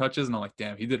 14 touches, and I'm like,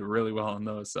 damn, he did really well on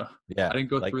those. So yeah, I didn't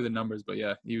go through the numbers, but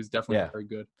yeah, he was definitely very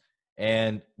good.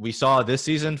 And we saw this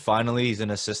season, finally, he's in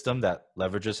a system that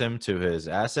leverages him to his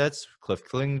assets.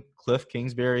 Cliff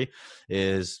Kingsbury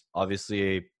is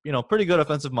obviously a pretty good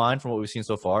offensive mind from what we've seen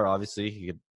so far. Obviously, he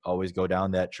could always go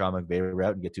down that Sean McVay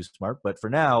route and get too smart. But for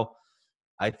now,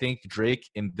 I think Drake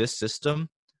in this system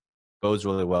bodes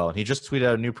really well. And he just tweeted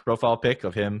out a new profile pic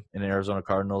of him in an Arizona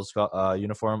Cardinals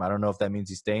uniform. I don't know if that means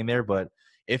he's staying there, but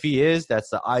if he is, that's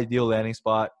the ideal landing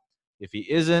spot. If he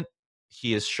isn't,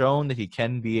 he has shown that he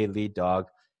can be a lead dog.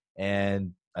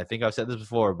 And I think I've said this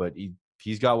before, but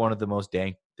he's got one of the most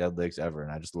dank dead legs ever.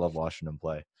 And I just love watching him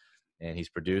play. And he's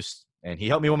produced, and he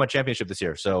helped me win my championship this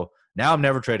year. So now I'm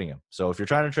never trading him. So if you're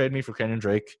trying to trade me for Kenyon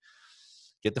Drake,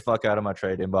 get the fuck out of my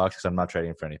trade inbox because I'm not trading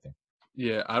him for anything.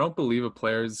 Yeah, I don't believe a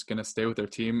player is going to stay with their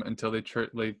team until they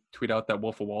tweet out that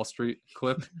Wolf of Wall Street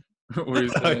clip. Where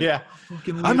he's saying,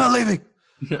 I'm not leaving.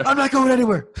 Yeah. I'm not going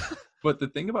anywhere. But the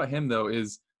thing about him, though,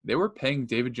 is they were paying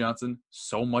David Johnson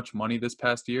so much money this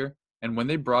past year. And when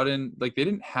they brought in, they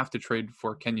didn't have to trade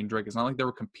for Kenyon Drake. It's not like they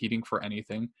were competing for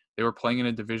anything. They were playing in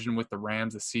a division with the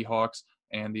Rams, the Seahawks,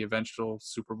 and the eventual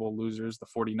Super Bowl losers, the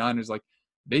 49ers, like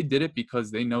they did it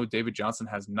because they know David Johnson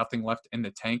has nothing left in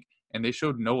the tank, and they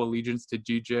showed no allegiance to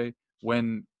DJ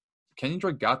when Kenyon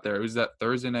Drake got there. It was that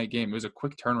Thursday night game. It was a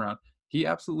quick turnaround. He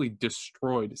absolutely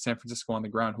destroyed San Francisco on the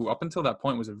ground, who up until that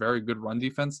point was a very good run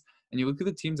defense. And you look at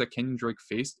the teams that Kenyon Drake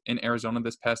faced in Arizona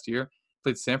this past year,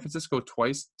 played San Francisco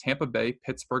twice, Tampa Bay,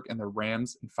 Pittsburgh, and the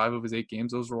Rams in 5 of his 8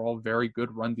 games. Those were all very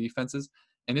good run defenses.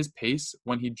 And his pace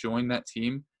when he joined that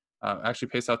team actually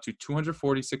paced out to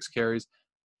 246 carries,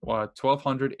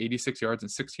 1,286 yards,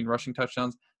 and 16 rushing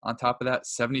touchdowns. On top of that,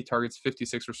 70 targets,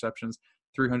 56 receptions,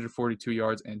 342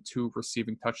 yards, and 2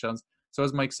 receiving touchdowns. So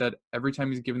as Mike said, every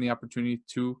time he's given the opportunity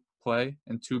to play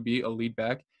and to be a lead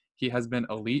back, he has been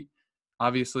elite.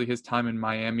 Obviously, his time in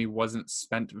Miami wasn't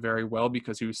spent very well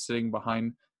because he was sitting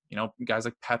behind, guys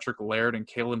like Patrick Laird and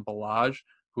Kalen Ballage,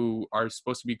 who are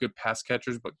supposed to be good pass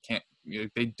catchers, but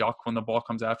they duck when the ball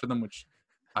comes after them, which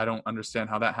I don't understand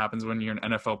how that happens when you're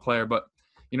an NFL player. But,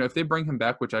 if they bring him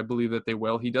back, which I believe that they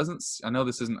will, I know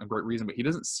this isn't a great reason, but he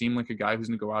doesn't seem like a guy who's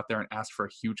going to go out there and ask for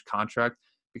a huge contract,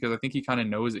 because I think he kind of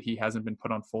knows that he hasn't been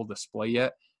put on full display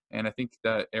yet. And I think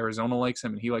that Arizona likes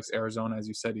him, and he likes Arizona. As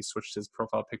you said, he switched his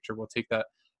profile picture. We'll take that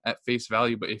at face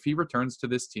value. But if he returns to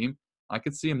this team, I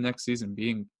could see him next season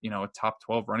being, a top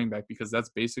 12 running back, because that's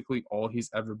basically all he's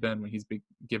ever been when he's been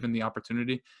given the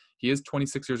opportunity. He is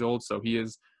 26 years old, so he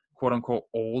is quote unquote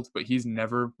old, but he's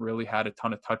never really had a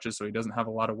ton of touches, so he doesn't have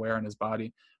a lot of wear on his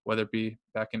body, whether it be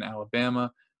back in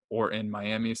Alabama or in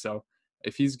Miami. So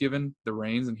if he's given the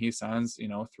reins and he signs, a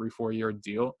 3-4 year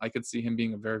deal, I could see him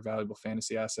being a very valuable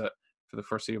fantasy asset for the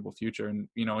foreseeable future. And,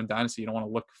 in Dynasty, you don't want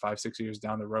to look 5-6 years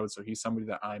down the road. So he's somebody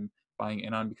that I'm buying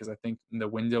in on, because I think in the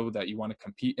window that you want to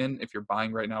compete in, if you're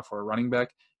buying right now for a running back,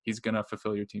 he's going to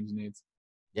fulfill your team's needs.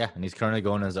 Yeah, and he's currently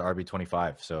going as the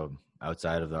RB25. So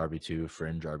outside of the RB2,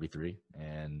 fringe RB3.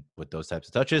 And with those types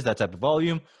of touches, that type of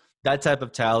volume, that type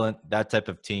of talent, that type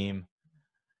of team,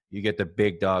 you get the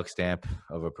big dog stamp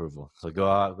of approval. So go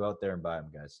out there and buy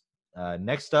him, guys.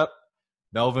 Next up,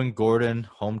 Melvin Gordon,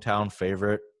 hometown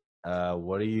favorite.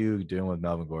 What are you doing with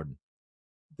Melvin Gordon?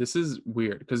 This is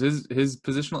weird because his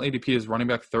positional ADP is running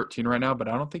back 13 right now, but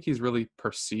I don't think he's really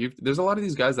perceived. There's a lot of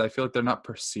these guys that I feel like they're not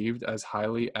perceived as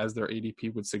highly as their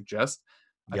ADP would suggest.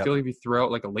 Yep. I feel like if you throw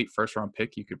out like a late first round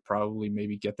pick, you could probably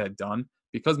maybe get that done,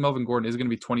 because Melvin Gordon is going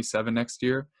to be 27 next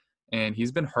year, and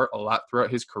he's been hurt a lot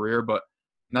throughout his career, but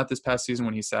not this past season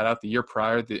when he sat out. The year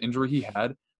prior, the injury he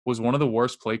had was one of the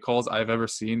worst play calls I've ever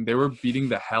seen. They were beating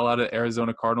the hell out of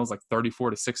Arizona Cardinals like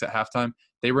 34-6 at halftime.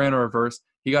 They ran a reverse.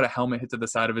 He got a helmet hit to the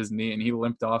side of his knee, and he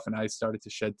limped off, and I started to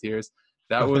shed tears.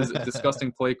 That was a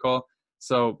disgusting play call.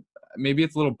 So maybe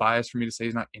it's a little biased for me to say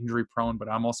he's not injury prone, but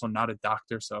I'm also not a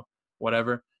doctor, so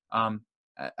whatever.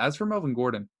 As for Melvin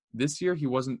Gordon, this year he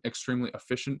wasn't extremely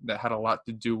efficient. That had a lot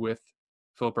to do with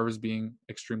Philip Rivers being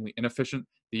extremely inefficient.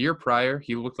 The year prior,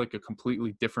 he looked like a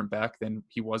completely different back than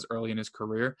he was early in his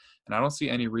career, and I don't see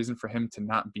any reason for him to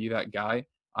not be that guy.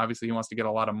 Obviously, he wants to get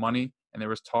a lot of money, and there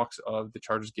was talks of the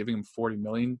Chargers giving him $40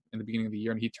 million in the beginning of the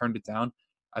year, and he turned it down.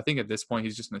 I think at this point,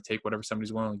 he's just going to take whatever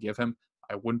somebody's willing to give him.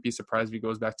 I wouldn't be surprised if he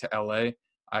goes back to LA.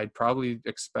 I'd probably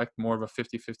expect more of a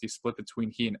 50-50 split between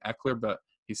he and Eckler, but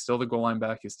he's still the goal line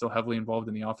back. He's still heavily involved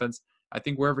in the offense. I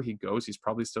think wherever he goes, he's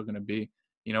probably still going to be,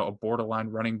 a borderline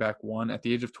running back one at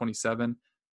the age of 27,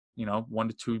 1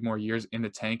 to 2 more years in the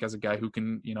tank as a guy who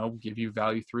can, give you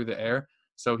value through the air.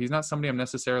 So he's not somebody I'm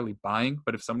necessarily buying,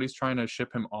 but if somebody's trying to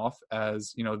ship him off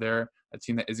as, they're a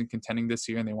team that isn't contending this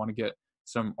year and they want to get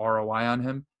some ROI on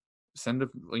him, send a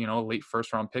late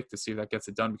first round pick to see if that gets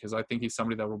it done, because I think he's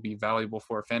somebody that will be valuable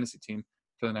for a fantasy team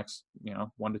for the next,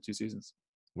 1 to 2 seasons.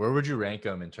 Where would you rank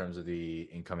him in terms of the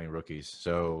incoming rookies?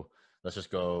 So let's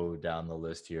just go down the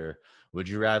list here. Would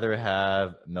you rather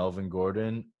have Melvin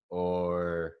Gordon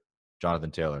or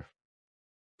Jonathan Taylor?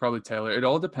 Probably Taylor. It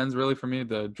all depends really for me,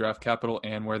 the draft capital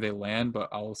and where they land, but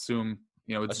I'll assume,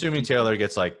 assuming Taylor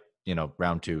gets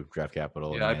round 2 draft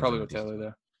capital. Yeah, I'd probably go Taylor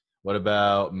there. What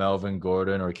about Melvin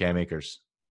Gordon or Cam Akers?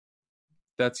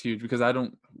 That's huge, because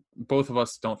both of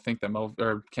us don't think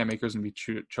that Cam Akers going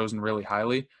to be chosen really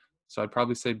highly. So I'd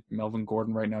probably say Melvin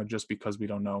Gordon right now, just because we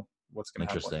don't know what's going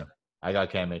to happen. Interesting. I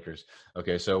got Cam Akers.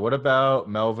 Okay, so what about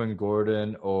Melvin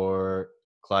Gordon or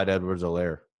Clyde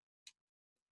Edwards-Helaire?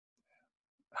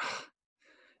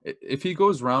 If he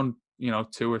goes round,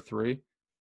 2 or 3,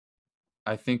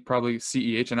 I think probably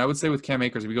CEH. And I would say with Cam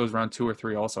Akers, if he goes round 2 or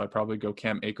 3 also, I'd probably go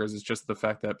Cam Akers. It's just the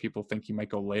fact that people think he might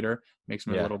go later makes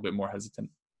me a little bit more hesitant.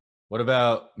 What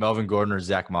about Melvin Gordon or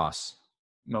Zach Moss?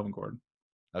 Melvin Gordon.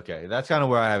 Okay, that's kind of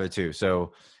where I have it too.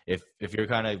 So if you're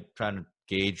kind of trying to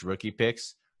gauge rookie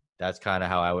picks, that's kind of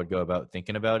how I would go about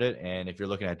thinking about it. And if you're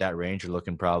looking at that range, you're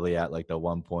looking probably at like the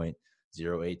 1.08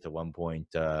 to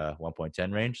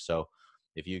 1.10 range. So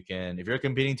if you're a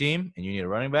competing team and you need a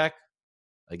running back,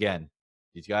 again,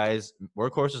 these guys,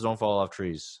 workhorses don't fall off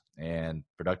trees, and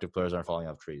productive players aren't falling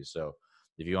off trees. So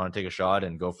if you want to take a shot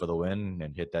and go for the win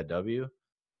and hit that W,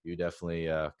 you definitely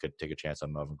could take a chance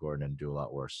on Melvin Gordon and do a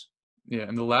lot worse. Yeah,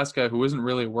 and the last guy who isn't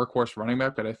really a workhorse running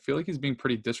back, but I feel like he's being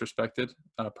pretty disrespected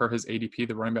per his ADP,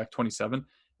 the running back 27,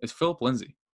 is Philip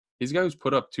Lindsay. He's a guy who's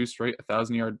put up 2 straight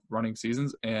 1,000-yard running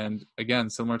seasons, and again,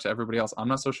 similar to everybody else, I'm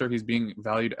not so sure he's being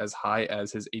valued as high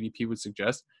as his ADP would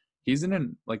suggest. He's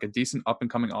in like a decent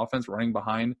up-and-coming offense running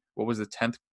behind what was the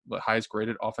 10th highest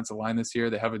graded offensive line this year.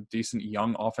 They have a decent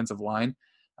young offensive line.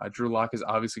 Drew Lock is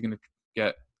obviously going to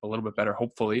get a little bit better,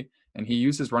 hopefully. And he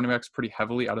uses running backs pretty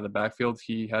heavily out of the backfield.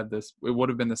 He had it would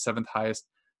have been the 7th highest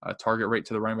target rate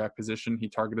to the running back position. He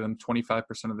targeted them 25%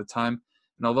 of the time.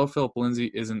 And although Philip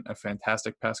Lindsay isn't a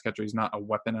fantastic pass catcher, he's not a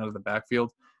weapon out of the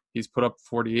backfield. He's put up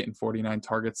 48 and 49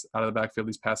 targets out of the backfield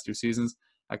these past 2 seasons.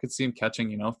 I could see him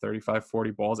catching, 35,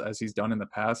 40 balls as he's done in the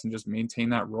past and just maintain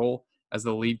that role as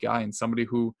the lead guy and somebody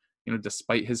who,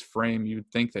 despite his frame, you'd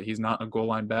think that he's not a goal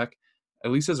line back.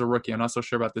 At least as a rookie, I'm not so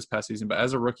sure about this past season, but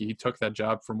as a rookie, he took that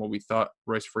job from what we thought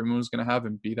Royce Freeman was going to have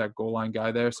and be that goal line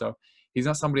guy there. So he's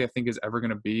not somebody I think is ever going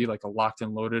to be like a locked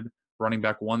and loaded running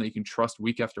back one that you can trust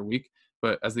week after week.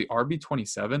 But as the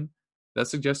RB27, that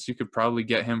suggests you could probably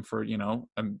get him for,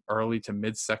 an early to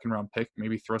mid second round pick,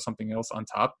 maybe throw something else on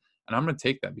top. And I'm going to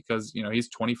take that because, he's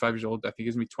 25 years old. I think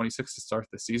he's going to be 26 to start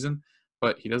the season,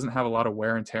 but he doesn't have a lot of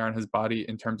wear and tear on his body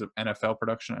in terms of NFL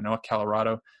production. I know at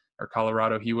Colorado,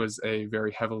 he was a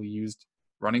very heavily used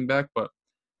running back, but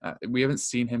we haven't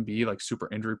seen him be like super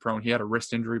injury prone. He had a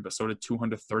wrist injury, but so did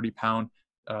 230-pound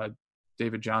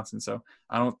David Johnson. So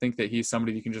I don't think that he's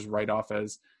somebody you can just write off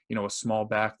as, a small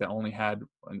back that only had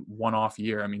one off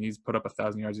year. I mean, he's put up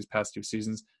 1,000 yards these past 2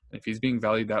 seasons. And if he's being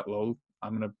valued that low,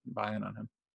 I'm going to buy in on him.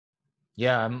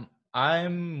 Yeah,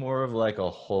 I'm more of like a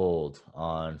hold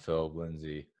on Philip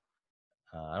Lindsay.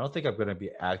 I don't think I'm going to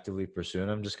be actively pursuing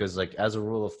him just because, like, as a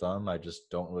rule of thumb, I just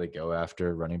don't really go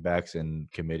after running backs in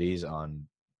committees on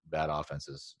bad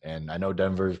offenses. And I know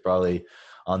Denver is probably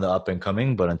on the up and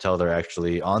coming, but until they're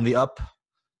actually on the up,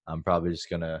 I'm probably just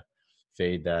going to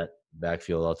fade that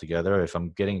backfield altogether. If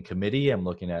I'm getting committee, I'm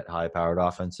looking at high-powered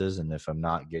offenses. And if I'm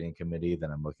not getting committee,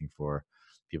 then I'm looking for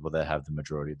people that have the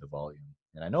majority of the volume.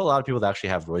 And I know a lot of people that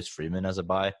actually have Royce Freeman as a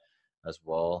buy as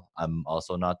well. I'm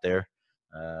also not there.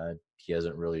 He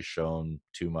hasn't really shown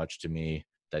too much to me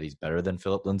that he's better than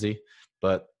Philip Lindsay.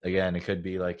 But again, it could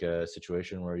be like a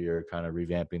situation where you're kind of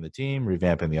revamping the team,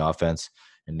 revamping the offense,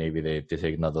 and maybe they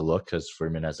take another look because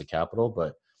Freeman has the capital.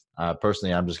 But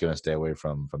personally, I'm just going to stay away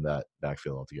from that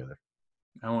backfield altogether.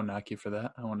 I won't knock you for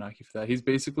that. He's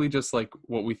basically just like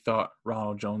what we thought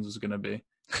Ronald Jones was going to be.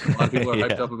 A lot of people are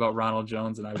hyped up about Ronald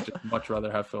Jones, and I would just much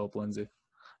rather have Philip Lindsay.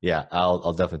 Yeah,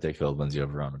 I'll definitely take Philip Lindsay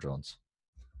over Ronald Jones.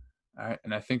 All right,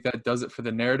 and I think that does it for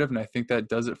the narrative, and I think that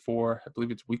does it for, I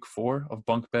believe it's week 4 of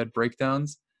Bunk Bed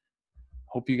Breakdowns.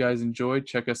 Hope you guys enjoyed.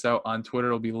 Check us out on Twitter.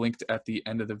 It'll be linked at the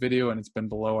end of the video, and it's been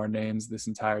below our names this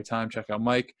entire time. Check out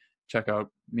Mike. Check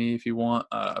out me if you want.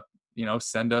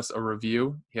 Send us a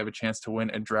review. You have a chance to win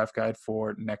a draft guide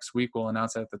for next week. We'll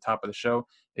announce that at the top of the show.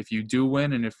 If you do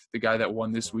win, and if the guy that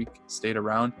won this week stayed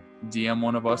around, DM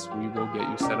one of us. We will get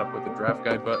you set up with a draft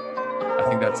guide. But I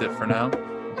think that's it for now.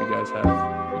 Hope you guys have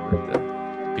a great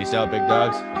day. Peace out, big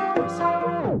dogs.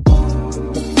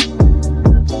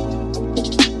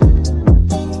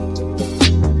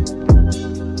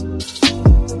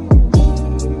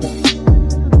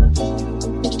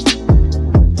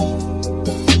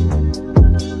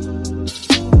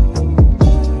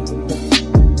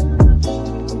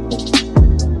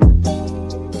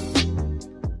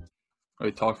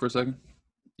 Wait, talk for a second.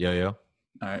 Yo. All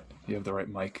right, you have the right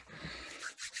mic.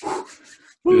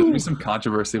 Dude, there's be some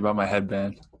controversy about my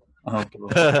headband. Oh,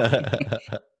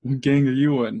 what gang are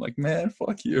you in? Like, man,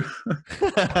 fuck you.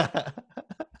 All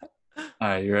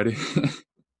right, you ready?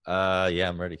 Yeah,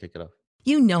 I'm ready. Kick it off.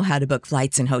 You know how to book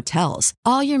flights and hotels.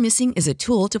 All you're missing is a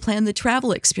tool to plan the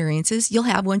travel experiences you'll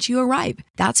have once you arrive.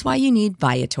 That's why you need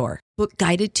Viator. Book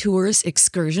guided tours,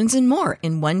 excursions, and more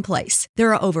in one place.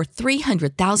 There are over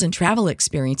 300,000 travel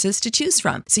experiences to choose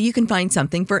from, so you can find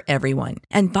something for everyone.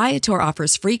 And Viator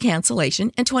offers free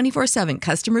cancellation and 24/7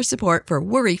 customer support for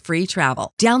worry-free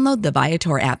travel. Download the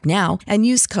Viator app now and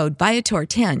use code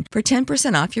Viator10 for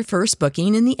 10% off your first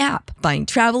booking in the app. Find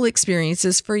travel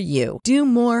experiences for you. Do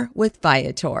more with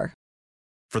Viator.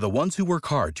 For the ones who work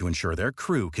hard to ensure their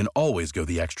crew can always go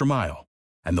the extra mile,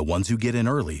 and the ones who get in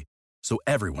early so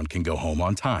everyone can go home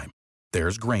on time.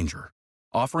 There's Grainger,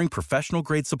 offering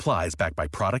professional-grade supplies backed by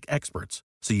product experts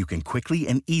so you can quickly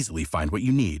and easily find what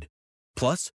you need.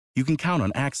 Plus, you can count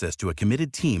on access to a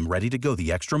committed team ready to go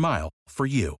the extra mile for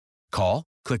you. Call,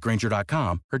 click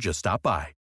Grainger.com, or just stop by.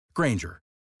 Grainger,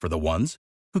 for the ones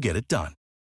who get it done.